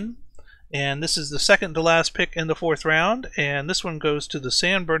 31, and this is the second to last pick in the 4th round, and this one goes to the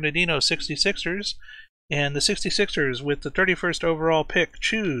San Bernardino 66ers, and the 66ers with the 31st overall pick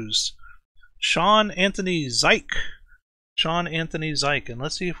choose Sean Anthony Zyke. And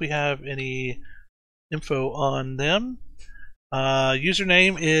let's see if we have any info on them.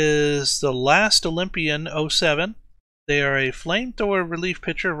 Username is the Last Olympian 07. They are a flamethrower relief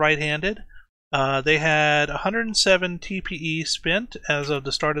pitcher, right-handed. They had 107 TPE spent as of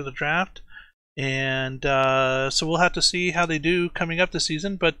the start of the draft, and so we'll have to see how they do coming up this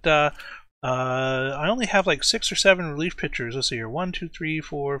season. But I only have like 6 or 7 relief pitchers. Let's see here: 1, 2, 3,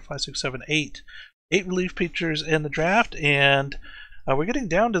 4, 5, 6, 7, 8. 8 relief pitchers in the draft, and we're getting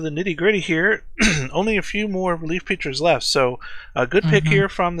down to the nitty gritty here. Only a few more relief pitchers left. So a good pick here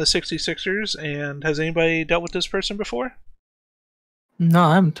from the 66ers. And has anybody dealt with this person before? No,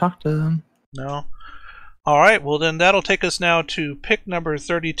 I haven't talked to them. No. All right. Well, then that'll take us now to pick number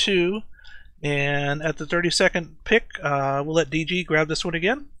 32. And at the 32nd pick, we'll let DG grab this one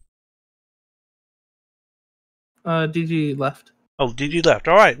again. DG left. Oh, DG left.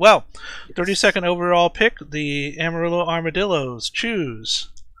 All right. Well, 32nd overall pick, the Amarillo Armadillos choose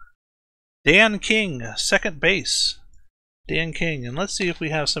Dan King, second base. Dan King. And let's see if we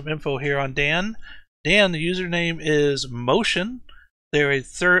have some info here on Dan. Dan, the username is Motion. They're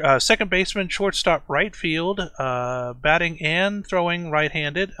a second baseman, shortstop, right field, batting and throwing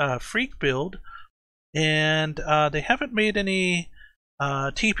right-handed, freak build. And they haven't made any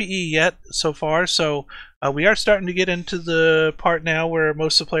TPE yet so far, so we are starting to get into the part now where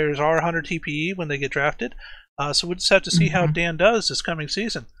most of the players are 100 TPE when they get drafted. So we'll just have to see how Dan does this coming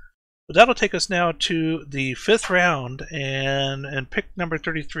season. But that'll take us now to the 5th round, and pick number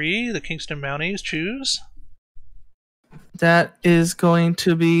 33, the Kingston Mounties choose. That is going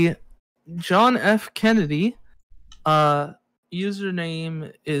to be John F. Kennedy.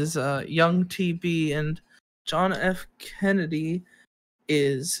 Username is Young TB, and John F. Kennedy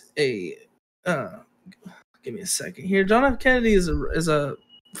is a give me a second here. John F. Kennedy is a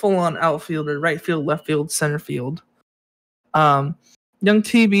full-on outfielder, right field, left field, center field. Young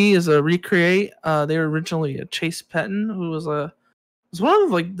TB is a recreate. They were originally a Chase Pettin, who was one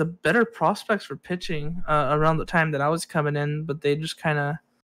of like the better prospects for pitching around the time that I was coming in, but they just kind of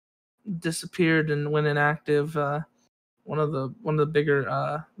disappeared and went inactive. One of the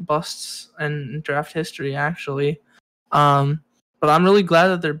bigger busts in draft history, actually. But I'm really glad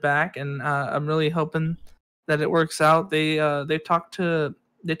that they're back, and I'm really hoping that it works out. They talked to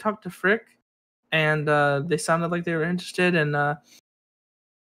Frick, and they sounded like they were interested in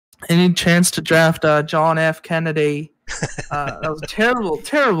any chance to draft John F. Kennedy. That was a terrible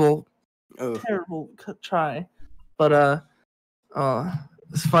try, but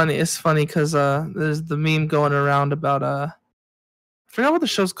it's funny. It's funny because there's the meme going around about I forgot what the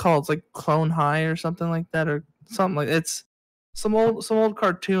show's called. It's like Clone High or something like that, or something like it's some old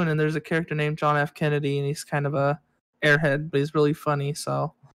cartoon, and there's a character named John F. Kennedy, and he's kind of a airhead, but he's really funny.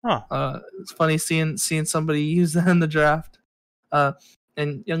 So it's funny seeing somebody use that in the draft.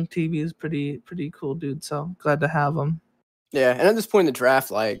 And Young TV is pretty cool dude, so glad to have him. Yeah, and at this point in the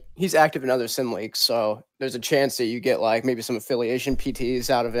draft, like, he's active in other sim leagues, so there's a chance that you get like maybe some affiliation PTs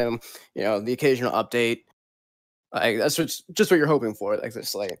out of him, the occasional update. Like, that's just what you're hoping for, like this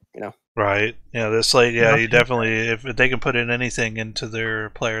slate, Right. Yeah, this slate, you definitely, if they can put in anything into their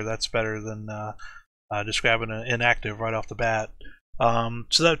player, that's better than just grabbing an inactive right off the bat.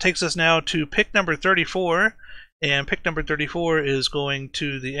 So that takes us now to pick number 34. And pick number 34 is going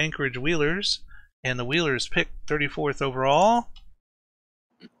to the Anchorage Wheelers. And the Wheelers pick 34th overall.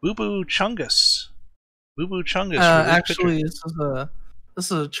 Boo Boo Chungus. Boo Boo Chungus. Actually, this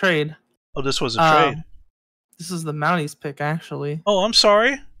is a trade. Oh, this was a trade. This is the Mounties pick, actually. Oh, I'm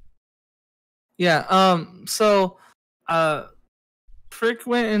sorry. Yeah. So, Frick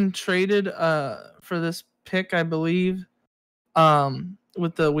went and traded for this pick, I believe.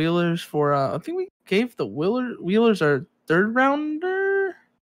 With the Wheelers for I think we gave the Wheelers our 3rd rounder,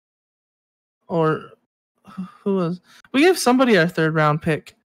 or who was we gave somebody our 3rd round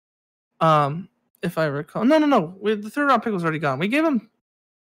pick, if I recall. No, the 3rd round pick was already gone. We gave him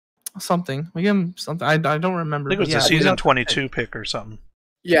something. I don't remember. I think it was a season 22 pick or something.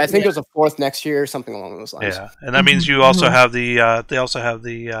 Yeah, I think it was a 4th next year, something along those lines. Yeah, and that means you also have the they also have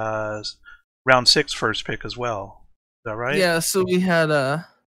the round 6 first pick as well. Is that right? Yeah, so we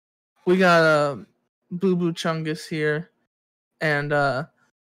got Boo Boo Chungus here, and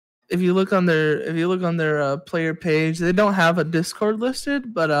if you look on their player page, they don't have a Discord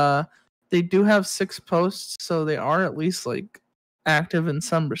listed, but they do have 6 posts, so they are at least like active in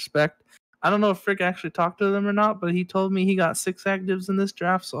some respect. I don't know if Frick actually talked to them or not, but he told me he got 6 actives in this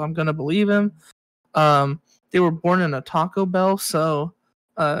draft, so I'm gonna believe him. They were born in a Taco Bell, so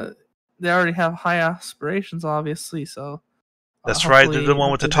they already have high aspirations, obviously. So that's right. They're the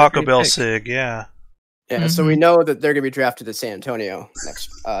one with the Taco Bell sig. Yeah. Yeah. So we know that they're going to be drafted to San Antonio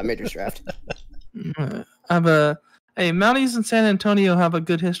next majors draft. Mounties and San Antonio have a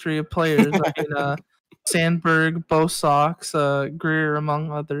good history of players. I mean, Sandberg, Bo Sox, Greer,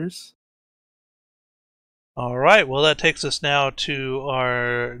 among others. All right, well, that takes us now to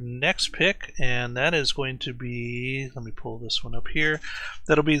our next pick, and that is going to be, let me pull this one up here.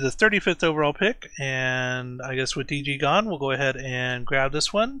 That'll be the 35th overall pick, and I guess with DG gone, we'll go ahead and grab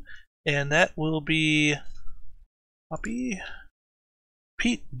this one, and that will be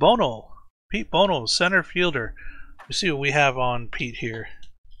Pete Bono. Pete Bono, center fielder. Let's see what we have on Pete here.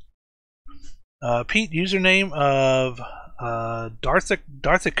 Pete, username of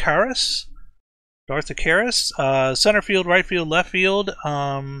Darthicaris. Center field, right field, left field,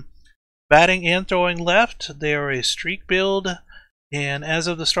 batting and throwing left. They are a streak build, and as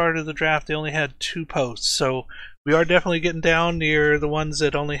of the start of the draft, they only had 2 posts. So we are definitely getting down near the ones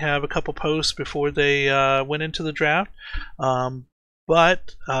that only have a couple posts before they went into the draft.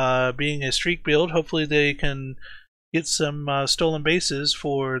 But being a streak build, hopefully they can get some stolen bases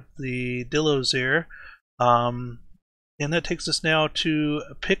for the Dillos there. And that takes us now to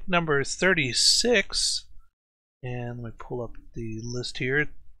pick number 36. And let me pull up the list here.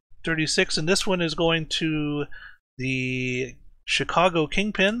 36, and this one is going to the Chicago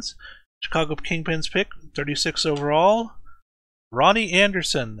Kingpins. Chicago Kingpins pick, 36 overall. Ronnie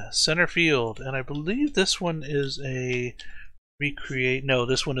Anderson, center field. And I believe this one is a recreate. No,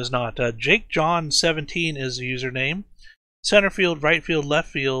 this one is not. Jake John 17 is the username. Center field, right field, left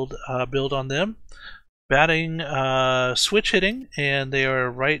field build on them. Batting, switch hitting, and they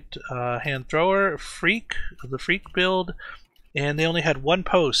are right hand thrower, freak, the freak build, and they only had 1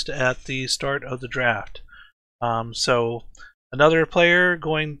 post at the start of the draft. So another player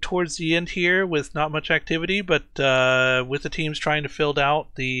going towards the end here with not much activity, but with the teams trying to fill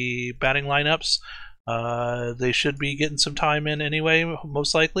out the batting lineups, they should be getting some time in anyway,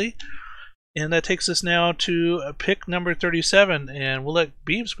 most likely. And that takes us now to pick number 37, and we'll let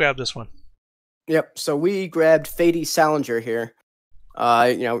Beebs grab this one. Yep. So we grabbed Fady Salinger here.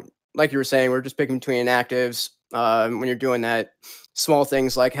 Like you were saying, we're just picking between inactives. When you're doing that, small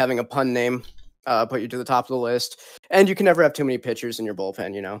things like having a pun name put you to the top of the list, and you can never have too many pitchers in your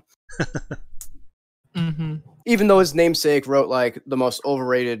bullpen. Mm-hmm. Even though his namesake wrote like the most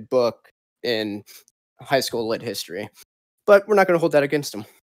overrated book in high school lit history, but we're not going to hold that against him.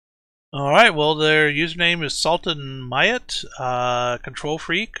 All right. Well, their username is Sultan Mayat, control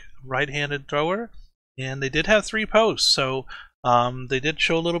freak, right-handed thrower, and they did have 3 posts, so they did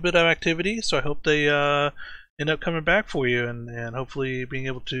show a little bit of activity, so I hope they end up coming back for you and hopefully being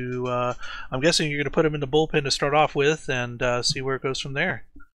able to I'm guessing you're going to put them in the bullpen to start off with and see where it goes from there.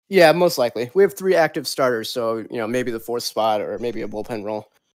 Yeah, most likely. We have 3 active starters, so maybe the 4th spot or maybe a bullpen role.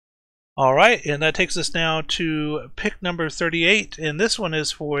 All right, and that takes us now to pick number 38, and this one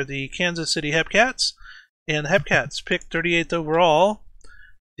is for the Kansas City Hepcats, and the Hepcats picked 38th overall.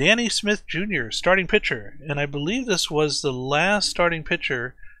 Danny Smith Jr., starting pitcher, and I believe this was the last starting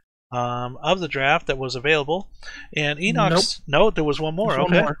pitcher of the draft that was available. And Enoch's, no, there was one more.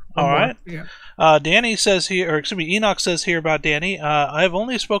 Okay, all right. Yeah. Danny says here, or excuse me, Enoch says here about Danny. I've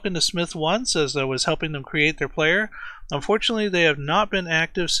only spoken to Smith once as I was helping them create their player. Unfortunately, they have not been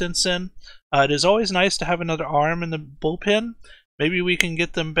active since then. It is always nice to have another arm in the bullpen. Maybe we can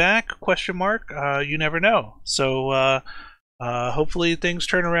get them back? ? You never know. So. Hopefully things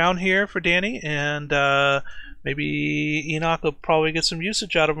turn around here for Danny, and maybe Enoch will probably get some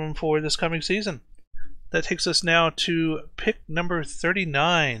usage out of him for this coming season. That takes us now to pick number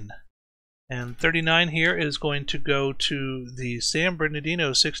 39. And 39 here is going to go to the San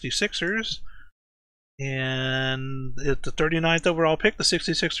Bernardino 66ers. And at the 39th overall pick, the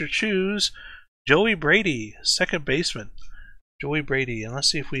 66ers choose Joey Brady, second baseman. Joey Brady, and let's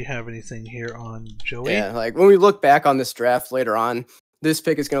see if we have anything here on Joey. Yeah, like when we look back on this draft later on, this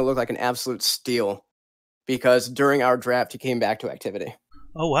pick is going to look like an absolute steal because during our draft, he came back to activity.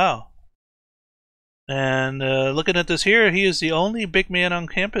 Oh, wow. And looking at this here, he is the only big man on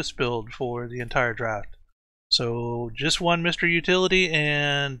campus build for the entire draft. So just one Mr. Utility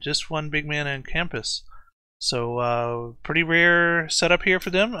and just one big man on campus. So pretty rare setup here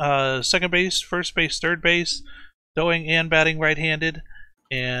for them. Second base, first base, third base, throwing and batting right-handed,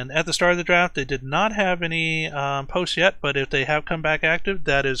 and at the start of the draft they did not have any posts yet, but if they have come back active,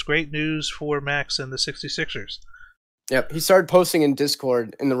 that is great news for Max and the 66ers. Yep, he started posting in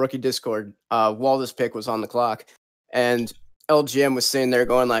Discord, in the rookie Discord, while this pick was on the clock, and LGM was sitting there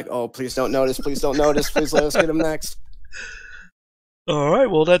going like, oh, please don't notice, please let us get him next.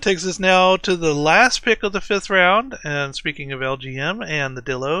 Alright, well that takes us now to the last pick of the 5th round, and speaking of LGM and the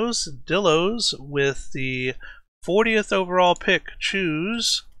Dillos with the 40th overall pick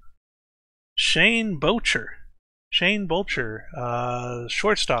choose Shane Bocher.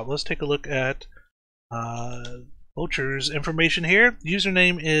 Shortstop. Let's take a look at Bocher's information here.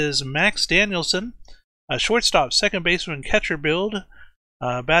 Username is Max Danielson. Shortstop, second baseman, catcher build,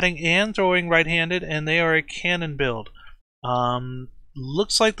 batting and throwing right-handed, and they are a cannon build.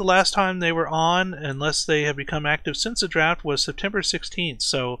 Looks like the last time they were on, unless they have become active since the draft, was September 16th.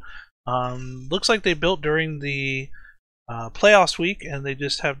 So looks like they built during the playoffs week, and they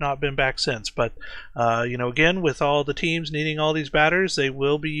just have not been back since. But again, with all the teams needing all these batters, they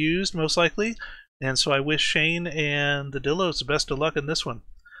will be used most likely. And so I wish Shane and the Dillos the best of luck in this one.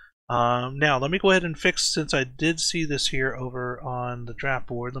 Now, let me go ahead and fix, since I did see this here over on the draft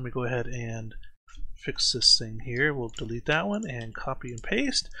board, let me go ahead and fix this thing here. We'll delete that one and copy and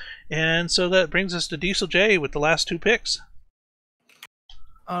paste. And so that brings us to Diesel J with the last 2 picks.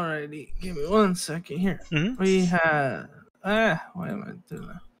 Alrighty, give me 1 second here. We had, why am I doing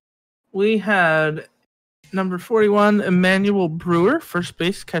that? We had number 41, Emmanuel Brewer, first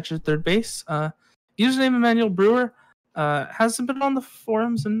base, catcher, third base. Username Emmanuel Brewer. Hasn't been on the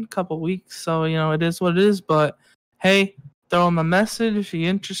forums in a couple weeks, so it is what it is. But hey, throw him a message if you're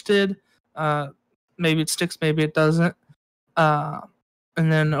interested. Maybe it sticks, maybe it doesn't. And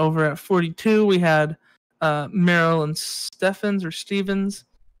then over at 42, we had Marilyn Stevens,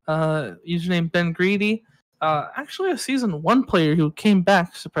 username Ben Greedy. Actually a season 1 player who came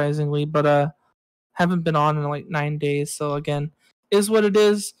back surprisingly, but haven't been on in like 9 days. So again, is what it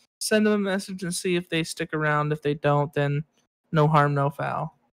is. Send them a message and see if they stick around. If they don't, then no harm, no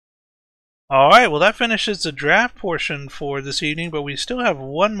foul. Alright, well that finishes the draft portion for this evening, but we still have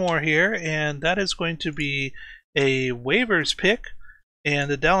one more here, and that is going to be a waivers pick. And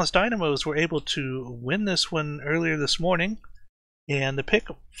the Dallas Dynamos were able to win this one earlier this morning. And the pick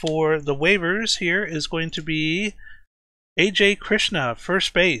for the waivers here is going to be AJ Krishna,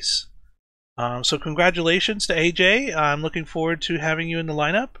 first base. So congratulations to AJ. I'm looking forward to having you in the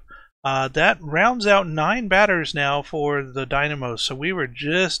lineup. That rounds out 9 batters now for the Dynamos, so we were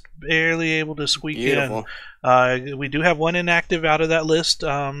just barely able to squeak in. We do have 1 inactive out of that list,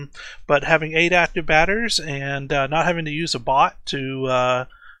 but having 8 active batters and not having to use a bot to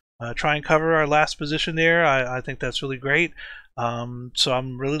try and cover our last position there, I think that's really great. So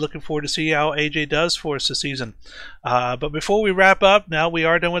I'm really looking forward to see how AJ does for us this season. But before we wrap up, now we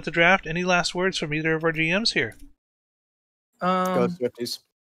are done with the draft. Any last words from either of our GMs here? Go Swifties.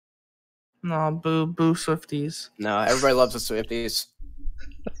 No, boo Swifties. No, everybody loves the Swifties.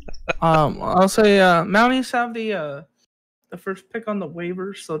 I'll say Mounties have the first pick on the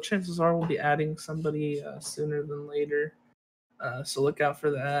waivers, so chances are we'll be adding somebody sooner than later. So look out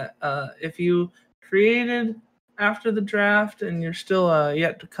for that. If you created after the draft and you're still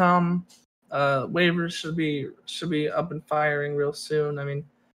yet to come, waivers should be up and firing real soon. I mean,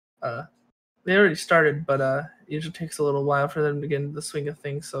 they already started, but it usually takes a little while for them to get into the swing of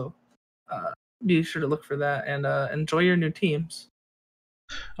things. So be sure to look for that and enjoy your new teams.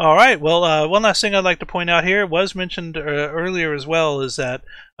 All right. Well, one last thing I'd like to point out here, was mentioned earlier as well, is that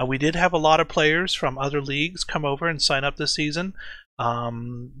we did have a lot of players from other leagues come over and sign up this season.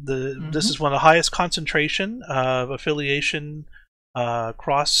 This is one of the highest concentration of affiliation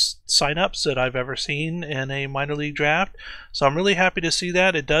cross signups that I've ever seen in a minor league draft. So I'm really happy to see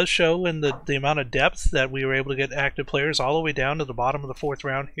that. It does show in the amount of depth that we were able to get active players all the way down to the bottom of the 4th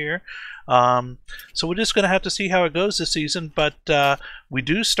round here. So we're just going to have to see how it goes this season, but we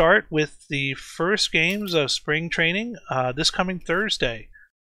do start with the first games of spring training this coming Thursday.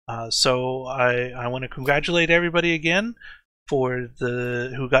 So I want to congratulate everybody again for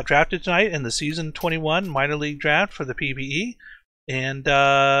who got drafted tonight in the season 21 minor league draft for the PBE. And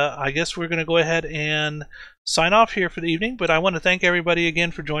I guess we're going to go ahead and sign off here for the evening, but I want to thank everybody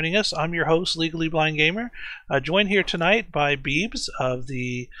again for joining us. I'm your host, Legally Blind Gamer, joined here tonight by Beebs of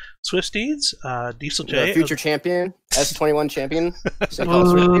the Swifties, Diesel J, future champion, S21 champion.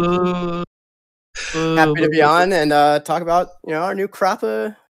 Happy to be on and talk about our new crop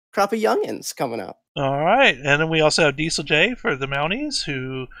of youngins coming up. All right, and then we also have Diesel J for the Mounties,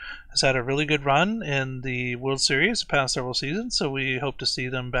 who has had a really good run in the World Series the past several seasons, so we hope to see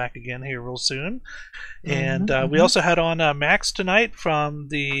them back again here real soon. And we also had on Max tonight from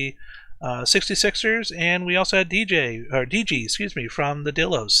the 66ers, and we also had DG, from the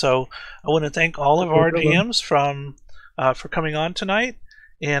Dillos. So I want to thank all of our GMs for coming on tonight,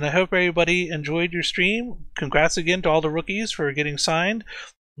 and I hope everybody enjoyed your stream. Congrats again to all the rookies for getting signed.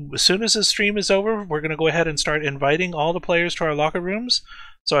 As soon as this stream is over, we're going to go ahead and start inviting all the players to our locker rooms.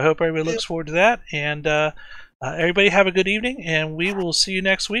 So I hope everybody looks forward to that. And everybody have a good evening, and we will see you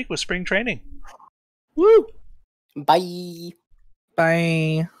next week with spring training. Woo! Bye.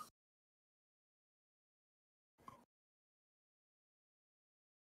 Bye.